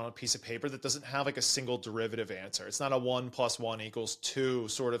question on a piece of paper that doesn't have like a single derivative answer. It's not a 1 + 1 = 2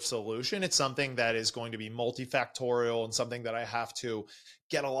 sort of solution. It's something that is going to be multifactorial and something that I have to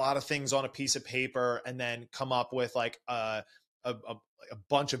get a lot of things on a piece of paper and then come up with like a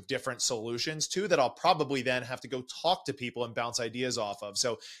bunch of different solutions to that I'll probably then have to go talk to people and bounce ideas off of.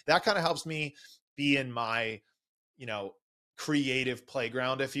 So that kind of helps me be in my, creative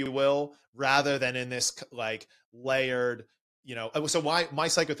playground, if you will, rather than in this like layered, so why my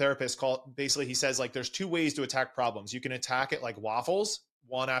psychotherapist basically he says like there's 2 ways to attack problems. You can attack it like waffles,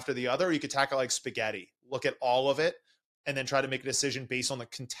 one after the other, or you can attack it like spaghetti. Look at all of it and then try to make a decision based on the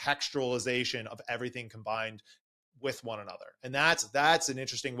contextualization of everything combined with one another. And that's an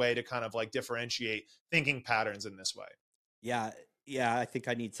interesting way to kind of like differentiate thinking patterns in this way. Yeah, yeah, I think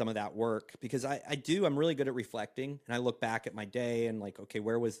I need some of that work because I'm really good at reflecting and I look back at my day and like, okay,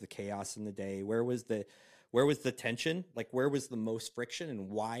 where was the chaos in the day? Where was the tension? Like where was the most friction and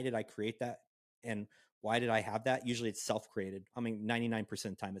why did I create that? And why did I have that? Usually it's self-created. I mean, 99% of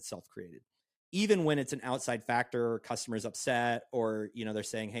the time it's self-created. Even when it's an outside factor or customers upset or, they're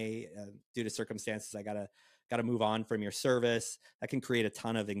saying, hey, due to circumstances, I gotta move on from your service. That can create a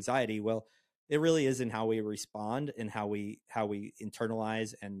ton of anxiety. Well, it really is in how we respond and how we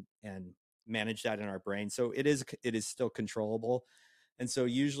internalize and manage that in our brain. So it is still controllable. And so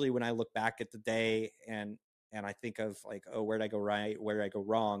usually when I look back at the day and I think of like, oh, where did I go right, where did I go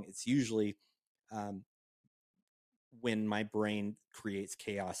wrong, it's usually um, when my brain creates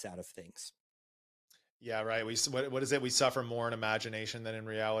chaos out of things. Yeah, right. What is it? We suffer more in imagination than in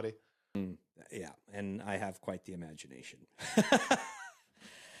reality. Mm, yeah, and I have quite the imagination.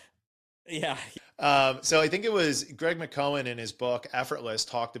 Yeah. So I think it was Greg McCohen in his book Effortless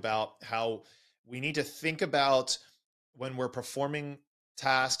talked about how we need to think about when we're performing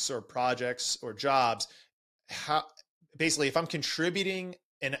tasks or projects or jobs, how basically if I'm contributing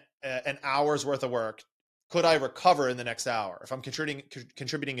an hour's worth of work, could I recover in the next hour? If I'm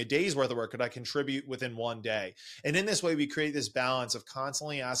contributing a day's worth of work, could I contribute within one day? And in this way, we create this balance of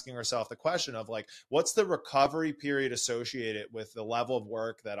constantly asking ourselves the question of like, what's the recovery period associated with the level of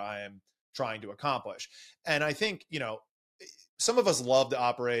work that I am trying to accomplish? And I think, some of us love to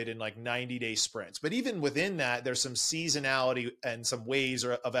operate in like 90-day sprints, but even within that, there's some seasonality and some waves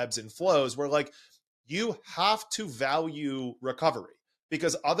of ebbs and flows where like you have to value recovery,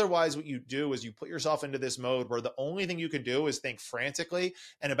 because otherwise what you do is you put yourself into this mode where the only thing you can do is think frantically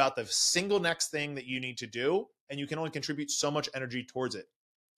and about the single next thing that you need to do, and you can only contribute so much energy towards it.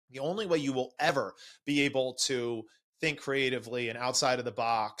 The only way you will ever be able to think creatively and outside of the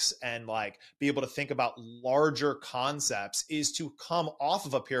box and like be able to think about larger concepts is to come off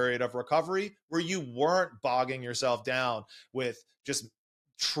of a period of recovery where you weren't bogging yourself down with just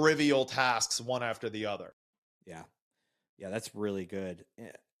trivial tasks one after the other. Yeah. Yeah, that's really good.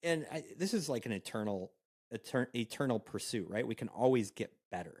 And this is like an eternal pursuit, right? We can always get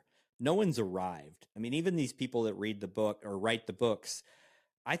better. No one's arrived. I mean, even these people that read the book or write the books,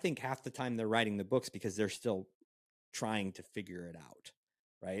 I think half the time they're writing the books because they're still trying to figure it out,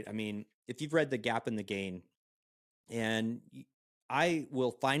 right? I mean, if you've read The Gap in the Gain, and I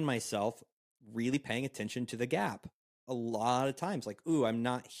will find myself really paying attention to the gap a lot of times, like, ooh, I'm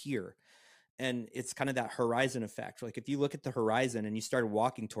not here. And it's kind of that horizon effect. Like if you look at the horizon and you started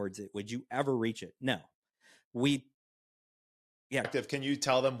walking towards it, would you ever reach it? No. We Yeah. Can you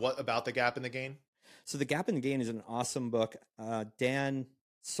tell them what about the gap in the gain? So The Gap in the Gain is an awesome book. Dan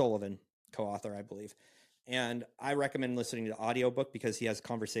Sullivan, co-author, I believe. And I recommend listening to the audiobook because he has a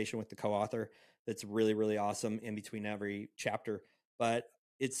conversation with the co-author that's really, really awesome in between every chapter. But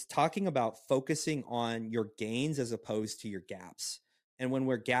it's talking about focusing on your gains as opposed to your gaps. And when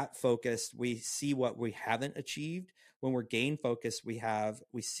we're gap focused, we see what we haven't achieved. When we're gain focused, we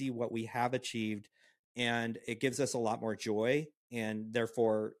see what we have achieved, and it gives us a lot more joy, and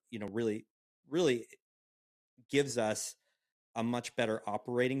therefore, really, really gives us a much better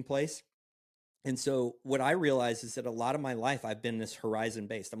operating place. And so what I realize is that a lot of my life I've been this horizon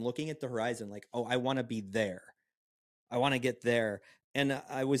based. I'm looking at the horizon like, oh, I want to be there. I want to get there. And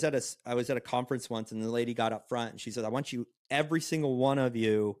I was at a conference once and the lady got up front and she said, I want you, every single one of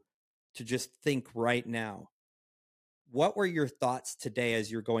you, to just think right now. What were your thoughts today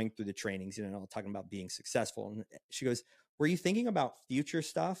as you're going through the trainings, talking about being successful? And she goes, were you thinking about future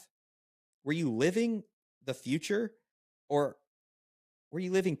stuff? Were you living the future, or were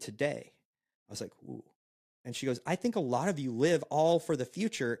you living today? I was like, ooh. And she goes, I think a lot of you live all for the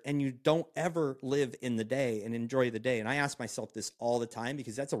future and you don't ever live in the day and enjoy the day. And I ask myself this all the time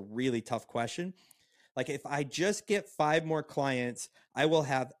because that's a really tough question. Like, if I just get 5 more clients, I will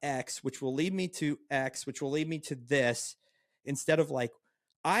have X, which will lead me to X, which will lead me to this, instead of like,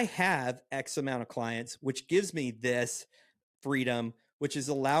 I have X amount of clients, which gives me this freedom, which is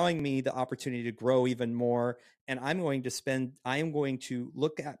allowing me the opportunity to grow even more. And I am going to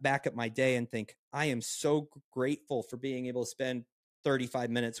back at my day and think, I am so grateful for being able to spend 35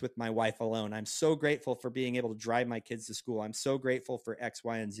 minutes with my wife alone. I'm so grateful for being able to drive my kids to school. I'm so grateful for X,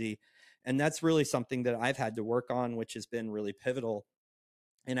 Y, and Z. And that's really something that I've had to work on, which has been really pivotal.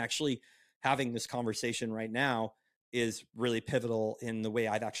 And actually having this conversation right now is really pivotal in the way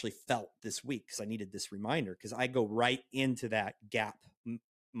I've actually felt this week, because I needed this reminder, because I go right into that gap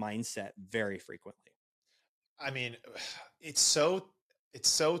mindset very frequently. I mean, it's so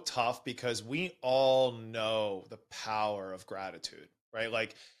tough because we all know the power of gratitude, right?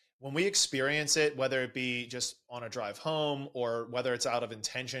 Like when we experience it, whether it be just on a drive home or whether it's out of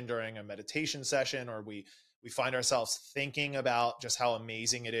intention during a meditation session, or we find ourselves thinking about just how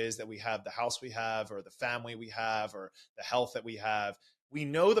amazing it is that we have the house we have, or the family we have, or the health that we have, we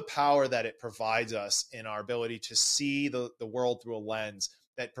know the power that it provides us in our ability to see the world through a lens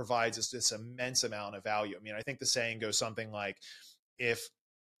that provides us this immense amount of value. I mean, I think the saying goes something like, if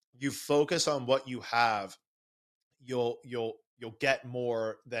you focus on what you have, you'll get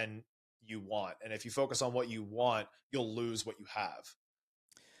more than you want. And if you focus on what you want, you'll lose what you have.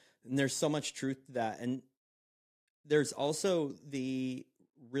 And there's so much truth to that. And there's also the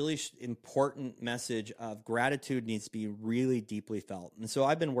really important message of gratitude needs to be really deeply felt. And so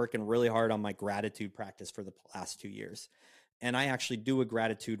I've been working really hard on my gratitude practice for the last 2 years. And I actually do a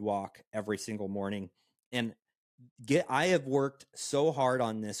gratitude walk every single morning. And I have worked so hard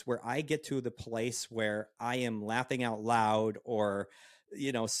on this where I get to the place where I am laughing out loud or,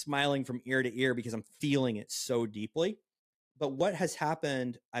 smiling from ear to ear because I'm feeling it so deeply. But what has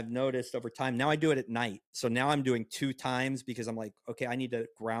happened, I've noticed over time, now I do it at night. So now I'm doing 2 times because I'm like, okay, I need to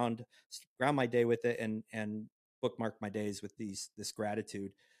ground my day with it and bookmark my days with this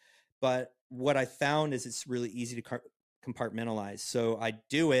gratitude. But what I found is it's really easy to compartmentalize. So I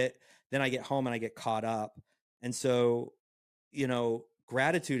do it, then I get home and I get caught up. And so,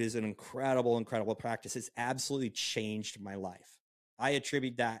 gratitude is an incredible, incredible practice. It's absolutely changed my life. I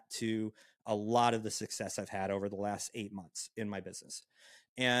attribute that to a lot of the success I've had over the last 8 months in my business.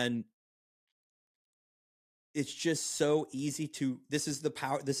 And it's just so easy this is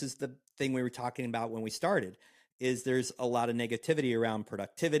the thing we were talking about when we started, is there's a lot of negativity around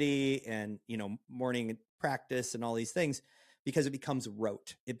productivity and, morning practice and all these things, because it becomes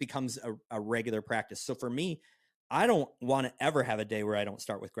rote. It becomes a regular practice. So for me, I don't want to ever have a day where I don't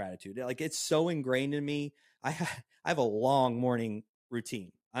start with gratitude. Like, it's so ingrained in me. I have a long morning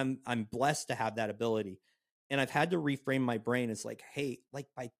routine. I'm blessed to have that ability. And I've had to reframe my brain. It's like, hey, like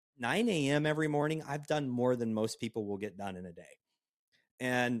by 9 a.m. every morning, I've done more than most people will get done in a day.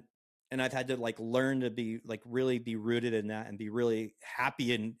 And I've had to learn to be really be rooted in that and be really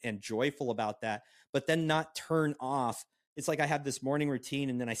happy and joyful about that, but then not turn off. It's like I have this morning routine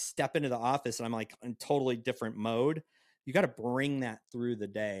and then I step into the office and I'm like in totally different mode. You got to bring that through the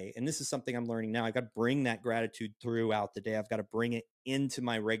day. And this is something I'm learning now. I got to bring that gratitude throughout the day. I've got to bring it into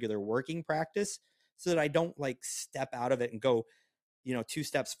my regular working practice so that I don't step out of it and go, 2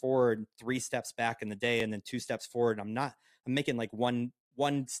 steps forward, 3 steps back in the day, and then 2 steps forward. I'm making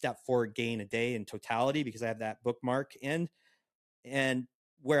one step forward gain a day in totality because I have that bookmark in. And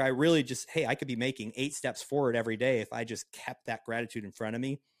where I really just, hey, I could be making 8 steps forward every day if I just kept that gratitude in front of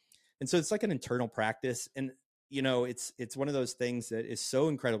me. And so it's like an internal practice. And, it's one of those things that is so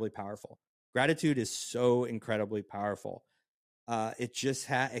incredibly powerful. Gratitude is so incredibly powerful.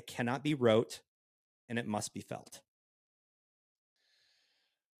 It cannot be rote, and it must be felt.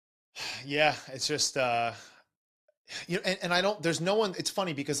 Yeah, it's just and I don't, there's no one, it's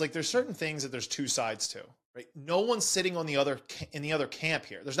funny because there's certain things that there's 2 sides to, right? No one's sitting on the other in the other camp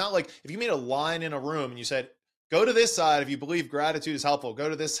here. There's not if you made a line in a room and you said, go to this side if you believe gratitude is helpful, go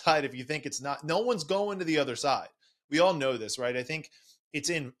to this side if you think it's not. No one's going to the other side. We all know this, right? I think it's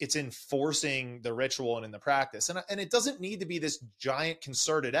in forcing the ritual and in the practice. And it doesn't need to be this giant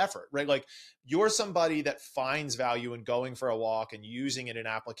concerted effort, right? You're somebody that finds value in going for a walk and using it in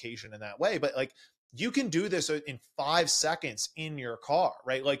application in that way. But you can do this in 5 seconds in your car,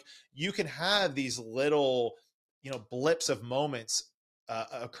 right? You can have these little, blips of moments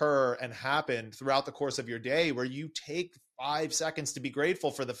occur and happen throughout the course of your day where you take 5 seconds to be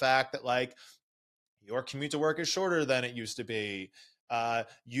grateful for the fact that your commute to work is shorter than it used to be.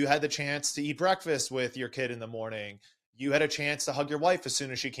 You had the chance to eat breakfast with your kid in the morning. You had a chance to hug your wife as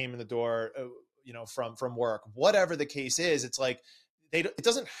soon as she came in the door, from work. Whatever the case is, it's it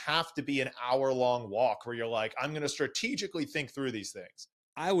doesn't have to be an hour-long walk where you're I'm going to strategically think through these things.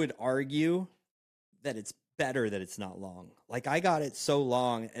 I would argue that it's better that it's not long. I got it so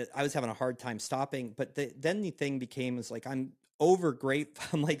long, I was having a hard time stopping. But then the thing became is I'm over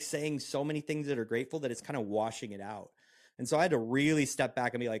grateful. I'm saying so many things that are grateful that it's kind of washing it out. And so I had to really step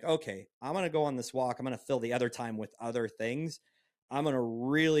back and be okay, I'm going to go on this walk. I'm going to fill the other time with other things. I'm going to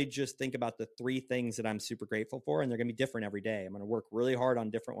really just think about the 3 things that I'm super grateful for. And they're going to be different every day. I'm going to work really hard on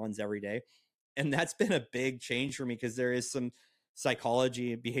different ones every day. And that's been a big change for me because there is some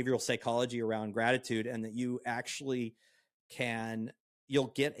behavioral psychology around gratitude, and that you actually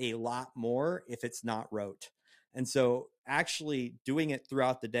you'll get a lot more if it's not rote. And so actually doing it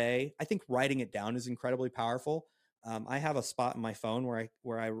throughout the day, I think writing it down is incredibly powerful. I have a spot in my phone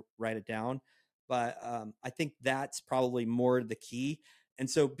where I write it down, but I think that's probably more the key. And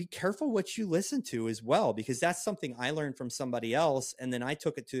so be careful what you listen to as well, because that's something I learned from somebody else. And then I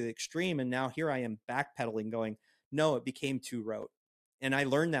took it to the extreme. And now here I am backpedaling going, no, it became too rote. And I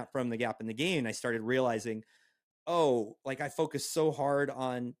learned that from the gap in the gain. I started realizing, oh, like I focus so hard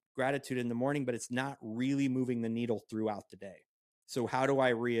on gratitude in the morning, but it's not really moving the needle throughout the day. So how do I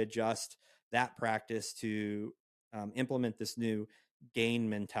readjust that practice to implement this new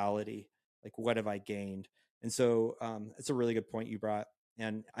gain mentality? Like, what have I gained? And so it's a really good point you brought.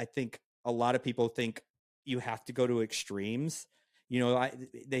 And I think a lot of people think you have to go to extremes.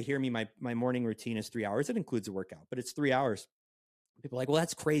 They hear me, my morning routine is 3 hours. It includes a workout, but it's 3 hours. People are like, well,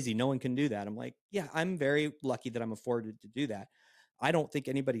 that's crazy. No one can do that. I'm like, yeah, I'm very lucky that I'm afforded to do that. I don't think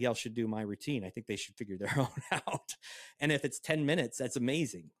anybody else should do my routine. I think they should figure their own out. And if it's 10 minutes, that's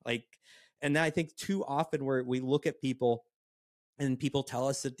amazing. Like, and I think too often where we look at people and people tell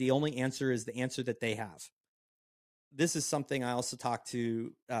us that the only answer is the answer that they have. This is something I also talk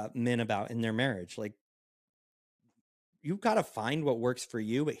to men about in their marriage. Like, you've got to find what works for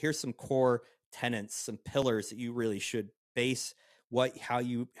you, but here's some core tenets, some pillars that you really should base how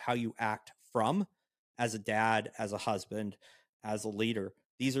you act from as a dad, as a husband, as a leader.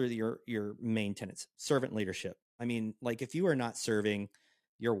 These are your main tenets. Servant leadership. I mean, like, if you are not serving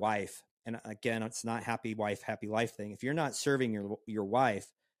your wife, and again, it's not happy wife, happy life thing. If you're not serving your wife,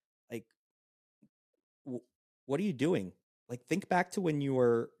 like, what are you doing? Like, think back to when you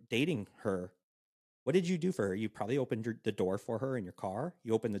were dating her. What did you do for her? You probably opened the door for her in your car.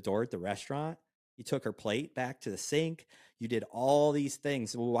 You opened the door at the restaurant. You took her plate back to the sink. You did all these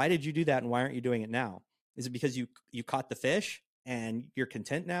things. Well, why did you do that, and why aren't you doing it now? Is it because you caught the fish and you're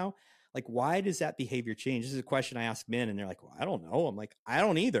content now? Like, why does that behavior change? This is a question I ask men, and they're like, well, I don't know. I'm like, I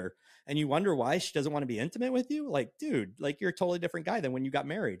don't either. And you wonder why she doesn't want to be intimate with you? Like, dude, like, you're a totally different guy than when you got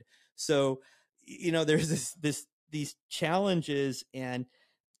married. So, there's these challenges and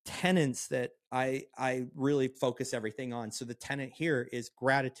tenets that I really focus everything on. So the tenet here is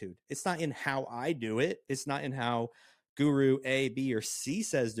gratitude. It's not in how I do it. It's not in how guru A, B, or C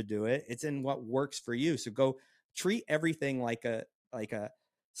says to do it. It's in what works for you. So go treat everything like a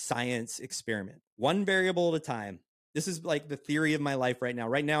science experiment, one variable at a time. This is like the theory of my life right now.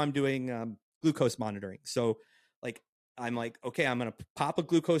 Right now I'm doing glucose monitoring. So like, I'm like, okay, I'm going to pop a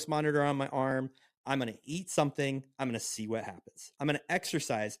glucose monitor on my arm. I'm going to eat something. I'm going to see what happens. I'm going to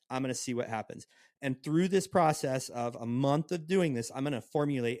exercise. I'm going to see what happens. And through this process of a month of doing this, I'm going to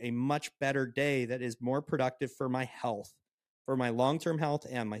formulate a much better day that is more productive for my health, for my long-term health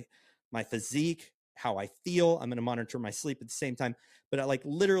and my physique, how I feel. I'm going to monitor my sleep at the same time. But I like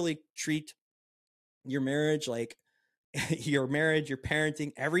literally treat your marriage like your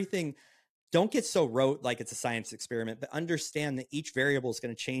parenting, everything. Don't get so rote like it's a science experiment, but understand that each variable is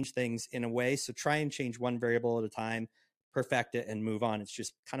going to change things in a way. So try and change one variable at a time, perfect it, and move on. It's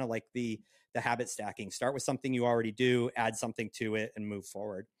just kind of like the habit stacking. Start with something you already do, add something to it, and move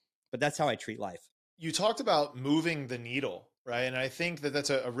forward. But that's how I treat life. You talked about moving the needle, right? And I think that that's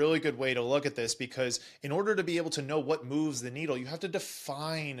a really good way to look at this, because in order to be able to know what moves the needle, you have to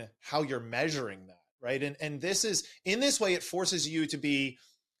define how you're measuring that, right? And this is, in this way, it forces you to be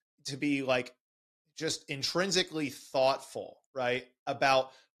like just intrinsically thoughtful, right? About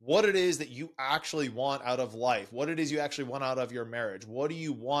what it is that you actually want out of life, what it is you actually want out of your marriage, what do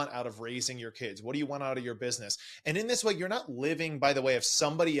you want out of raising your kids, what do you want out of your business. And in this way, you're not living by the way of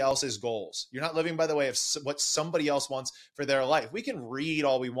somebody else's goals. You're not living by the way of what somebody else wants for their life. We can read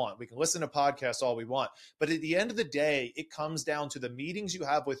all we want, we can listen to podcasts all we want, but at the end of the day, it comes down to the meetings you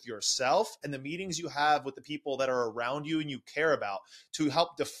have with yourself and the meetings you have with the people that are around you and you care about, to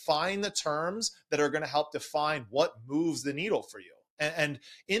help define the terms that are going to help define what moves the needle for you. And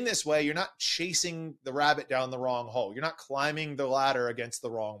in this way, you're not chasing the rabbit down the wrong hole. You're not climbing the ladder against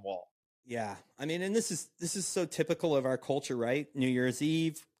the wrong wall. Yeah. I mean, and this is so typical of our culture, right? New Year's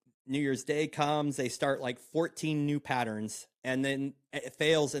Eve, New Year's Day comes, they start like 14 new patterns, and then it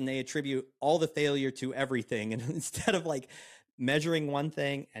fails and they attribute all the failure to everything. And instead of like measuring one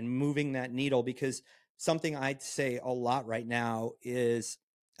thing and moving that needle, because something I'd say a lot right now is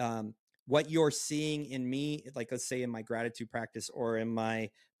what you're seeing in me, like let's say in my gratitude practice or in my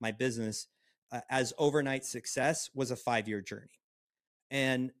business, as overnight success was a 5-year journey.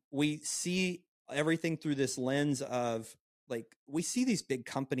 And we see everything through this lens of like, we see these big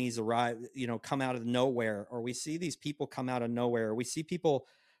companies arrive, come out of nowhere, or we see these people come out of nowhere, or we see people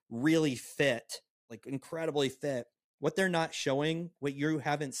really fit, like incredibly fit. What they're not showing, what you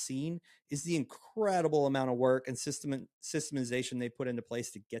haven't seen, is the incredible amount of work and systemization they put into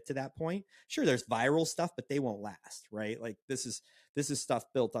place to get to that point. Sure, there's viral stuff, but they won't last, right? Like this is stuff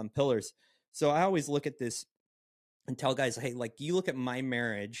built on pillars. So I always look at this and tell guys, hey, like, you look at my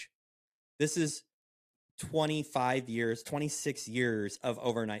marriage, this is 25 years, 26 years of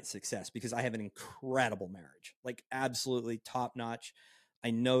overnight success because I have an incredible marriage, like absolutely top notch. I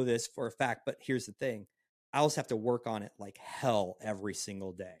know this for a fact, but here's the thing. I also have to work on it like hell every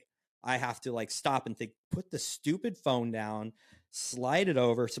single day. I have to like stop and think, put the stupid phone down, slide it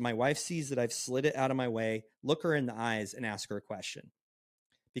over so my wife sees that I've slid it out of my way, look her in the eyes and ask her a question,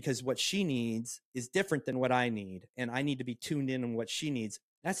 because what she needs is different than what I need. And I need to be tuned in on what she needs.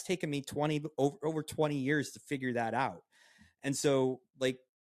 That's taken me over 20 years to figure that out. And so like,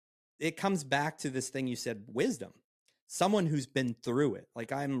 it comes back to this thing you said, wisdom, someone who's been through it.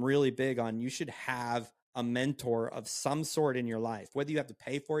 Like, I'm really big on, you should have a mentor of some sort in your life, whether you have to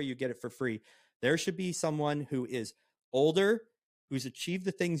pay for it, you get it for free. There should be someone who is older, who's achieved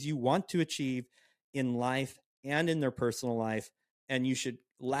the things you want to achieve in life and in their personal life. And you should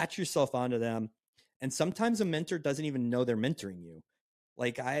latch yourself onto them. And sometimes a mentor doesn't even know they're mentoring you.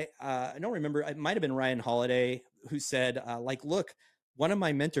 Like, I don't remember, it might've been Ryan Holiday who said, like, look, one of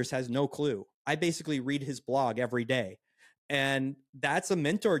my mentors has no clue. I basically read his blog every day. And that's a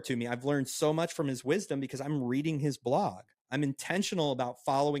mentor to me. I've learned so much from his wisdom because I'm reading his blog. I'm intentional about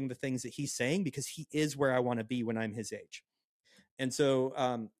following the things that he's saying because he is where I want to be when I'm his age. And so,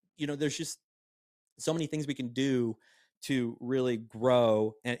 there's just so many things we can do to really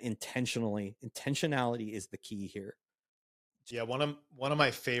grow, and intentionality is the key here. Yeah, one of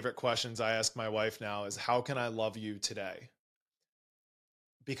my favorite questions I ask my wife now is, how can I love you today?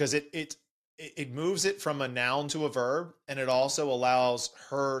 Because it moves it from a noun to a verb, and it also allows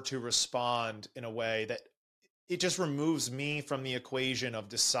her to respond in a way that it just removes me from the equation of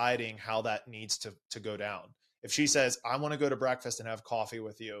deciding how that needs to go down. If she says, I want to go to breakfast and have coffee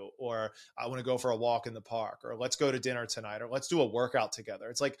with you, or I want to go for a walk in the park, or let's go to dinner tonight, or let's do a workout together.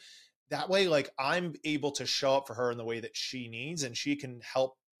 It's like that way, like, I'm able to show up for her in the way that she needs, and she can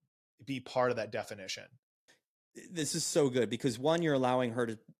help be part of that definition. This is so good because, one, you're allowing her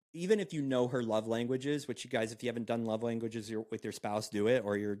to, even if you know her love languages, which you guys, if you haven't done love languages with your spouse, do it,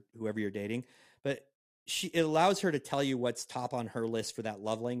 or whoever you're dating, but it allows her to tell you what's top on her list for that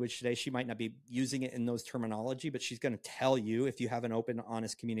love language today. She might not be using it in those terminology, but she's going to tell you if you have an open,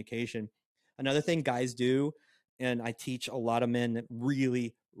 honest communication. Another thing guys do, and I teach a lot of men that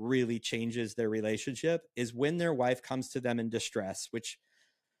really, really changes their relationship, is when their wife comes to them in distress, which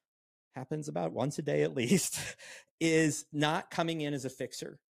happens about once a day at least, is not coming in as a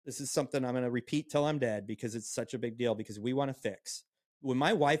fixer. This is something I'm going to repeat till I'm dead because it's such a big deal, because we want to fix. When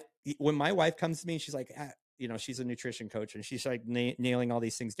my wife comes to me, she's like, she's a nutrition coach and she's like nailing all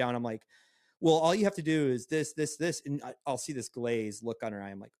these things down. I'm like, well, all you have to do is this, this, this. And I'll see this glazed look on her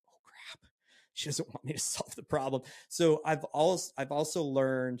eye. I'm like, oh crap, she doesn't want me to solve the problem. So I've also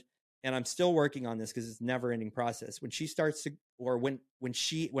learned, and I'm still working on this because it's a never ending process. When she starts to, or when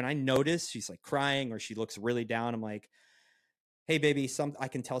I notice she's like crying or she looks really down, I'm like, hey baby, I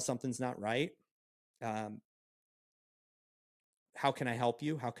can tell something's not right. How can I help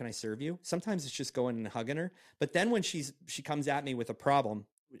you? How can I serve you? Sometimes it's just going and hugging her. But then when she comes at me with a problem,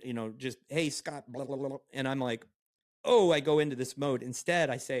 just, hey Scott, blah, blah, blah, and I'm like, oh, I go into this mode. Instead,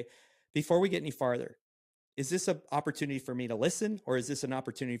 I say, before we get any farther, is this an opportunity for me to listen, or is this an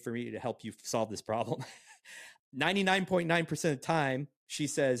opportunity for me to help you solve this problem? 99.9% of the time, she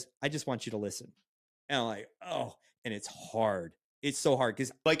says, I just want you to listen. And I'm like, oh, and it's hard. It's so hard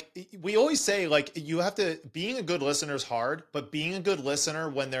because, like, we always say, like, you have to, being a good listener is hard, but being a good listener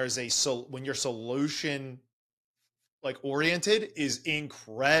when when you're solution like oriented is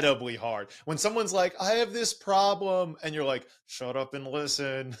incredibly hard. When someone's like, I have this problem, and you're like, shut up and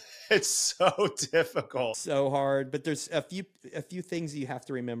listen. It's so difficult. so hard. But there's a few things you have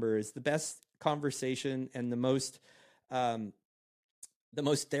to remember. Is the best conversation and the most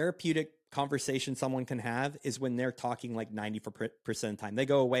therapeutic conversation someone can have is when they're talking like 90% of the time. They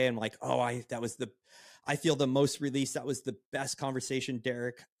go away and like, oh, I feel the most released. That was the best conversation.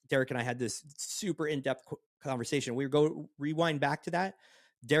 Derek and I had this super in-depth conversation. We go rewind back to that.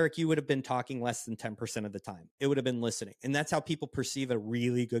 Derek, you would have been talking less than 10% of the time. It would have been listening. And that's how people perceive a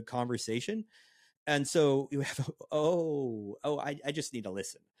really good conversation. And so you have, I just need to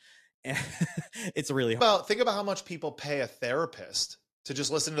listen. It's really hard. Think about how much people pay a therapist to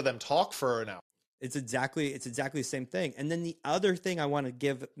just listen to them talk for an hour. It's exactly the same thing. And then the other thing I want to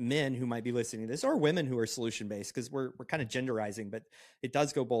give men who might be listening to this, or women who are solution based, because we're kind of genderizing, but it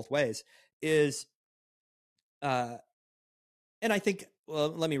does go both ways, is, and I think, well,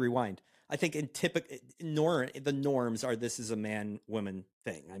 let me rewind. I think the norms are, this is a man woman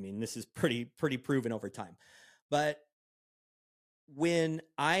thing. I mean, this is pretty proven over time. But when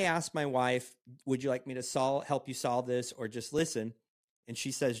I ask my wife, would you like me to help you solve this or just listen? And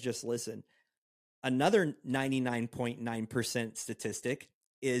she says, just listen. Another 99.9% statistic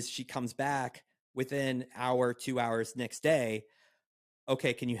is she comes back within hour, 2 hours next day.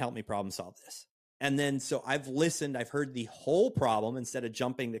 Okay, can you help me problem solve this? And then, so I've listened, I've heard the whole problem instead of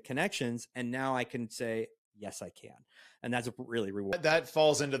jumping to connections. And now I can say, yes, I can. And that's really rewarding. That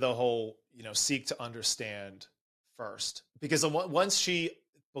falls into the whole, seek to understand first, because once she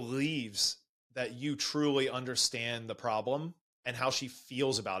believes that you truly understand the problem and how she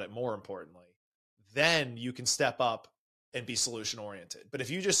feels about it, more importantly, then you can step up and be solution oriented. But if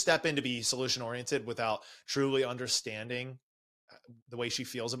you just step in to be solution oriented without truly understanding the way she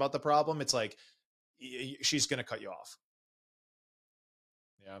feels about the problem, it's like she's going to cut you off.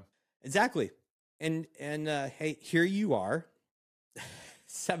 Yeah, exactly. And hey, here you are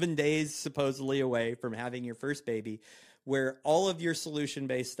 7 days supposedly away from having your first baby, where all of your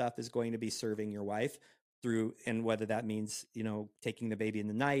solution-based stuff is going to be serving your wife through, and whether that means, taking the baby in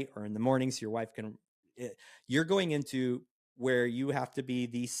the night or in the morning so your wife can, you're going into where you have to be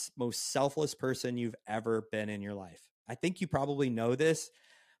the most selfless person you've ever been in your life. I think you probably know this,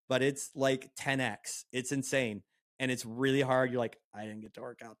 but it's like 10x. It's insane. And it's really hard. You're like, I didn't get to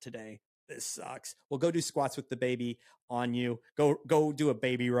work out today. This sucks. Well, go do squats with the baby on you. Go do a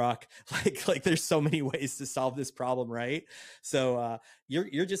baby rock. Like there's so many ways to solve this problem, right? So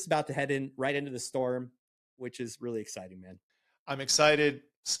you're just about to head right into the storm, which is really exciting, man. I'm excited,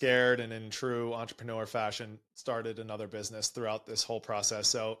 scared, and in true entrepreneur fashion, started another business throughout this whole process.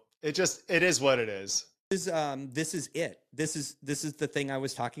 So it is what it is. This is it. This is the thing I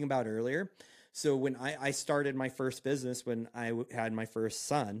was talking about earlier. So when I started my first business, when I had my first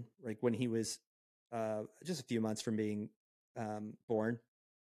son, like when he was just a few months from being born,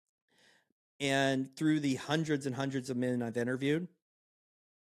 and through the hundreds and hundreds of men I've interviewed,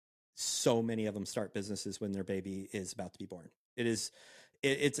 so many of them start businesses when their baby is about to be born.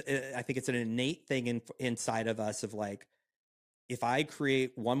 I think it's an innate thing inside of us of like, if I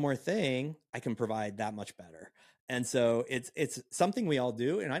create one more thing, I can provide that much better. And so it's something we all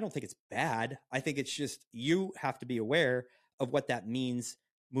do. And I don't think it's bad. I think it's just, you have to be aware of what that means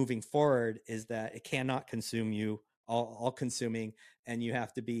moving forward, is that it cannot consume you, all consuming. And you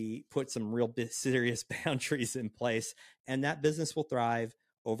have to put some real serious boundaries in place. And that business will thrive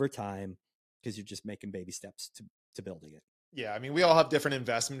over time because you're just making baby steps to building it. Yeah. I mean, we all have different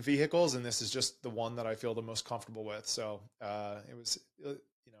investment vehicles, and this is just the one that I feel the most comfortable with. So it was,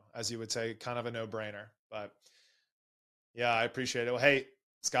 as you would say, kind of a no-brainer, but yeah, I appreciate it. Well, hey,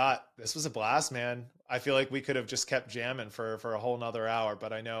 Scott, this was a blast, man. I feel like we could have just kept jamming for a whole nother hour,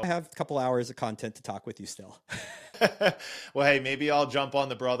 but I know I have a couple hours of content to talk with you still. Well, hey, maybe I'll jump on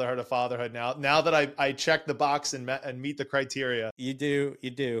the Brotherhood of Fatherhood now that I check the box and meet the criteria. You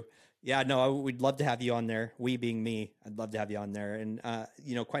do. Yeah, no, we'd love to have you on there. We being me, I'd love to have you on there. And,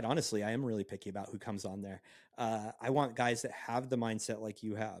 quite honestly, I am really picky about who comes on there. I want guys that have the mindset like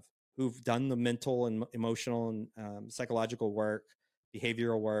you have, who've done the mental and emotional and psychological work,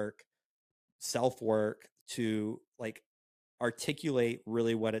 behavioral work, self-work to like articulate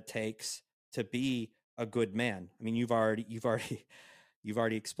really what it takes to be a good man. I mean, you've already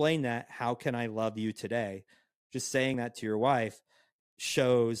explained that. How can I love you today? Just saying that to your wife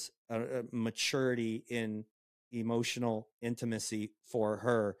shows a maturity in emotional intimacy for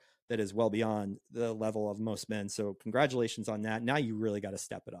her that is well beyond the level of most men. So congratulations on that. Now you really got to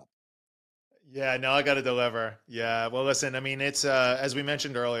step it up. Yeah, now I got to deliver. Yeah. Well, listen, I mean, it's, as we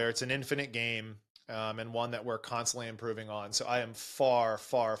mentioned earlier, it's an infinite game, and one that we're constantly improving on. So I am far,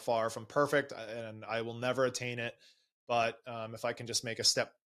 far, far from perfect, and I will never attain it. But if I can just make a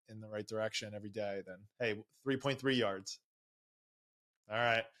step in the right direction every day, then hey, 3.3 yards. All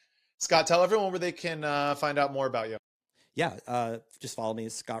right. Scott, tell everyone where they can find out more about you. Yeah. Just follow me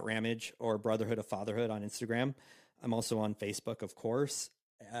as Scott Rammage or Brotherhood of Fatherhood on Instagram. I'm also on Facebook, of course.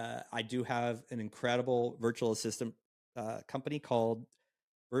 I do have an incredible virtual assistant company called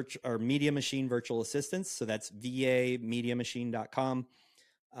Media Machine Virtual Assistants. So that's vamediamachine.com.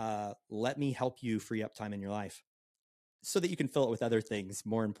 Let me help you free up time in your life so that you can fill it with other things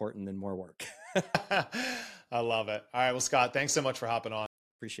more important than more work. I love it. All right. Well, Scott, thanks so much for hopping on.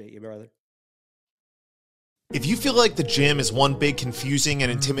 Appreciate you, brother. If you feel like the gym is one big confusing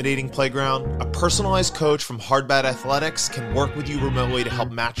and intimidating playground, a personalized coach from Hardbat Athletics can work with you remotely to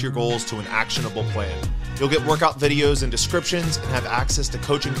help match your goals to an actionable plan. You'll get workout videos and descriptions and have access to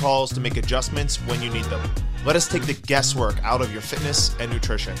coaching calls to make adjustments when you need them. Let us take the guesswork out of your fitness and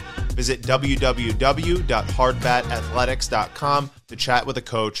nutrition. Visit www.hardbatathletics.com to chat with a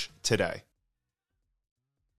coach today.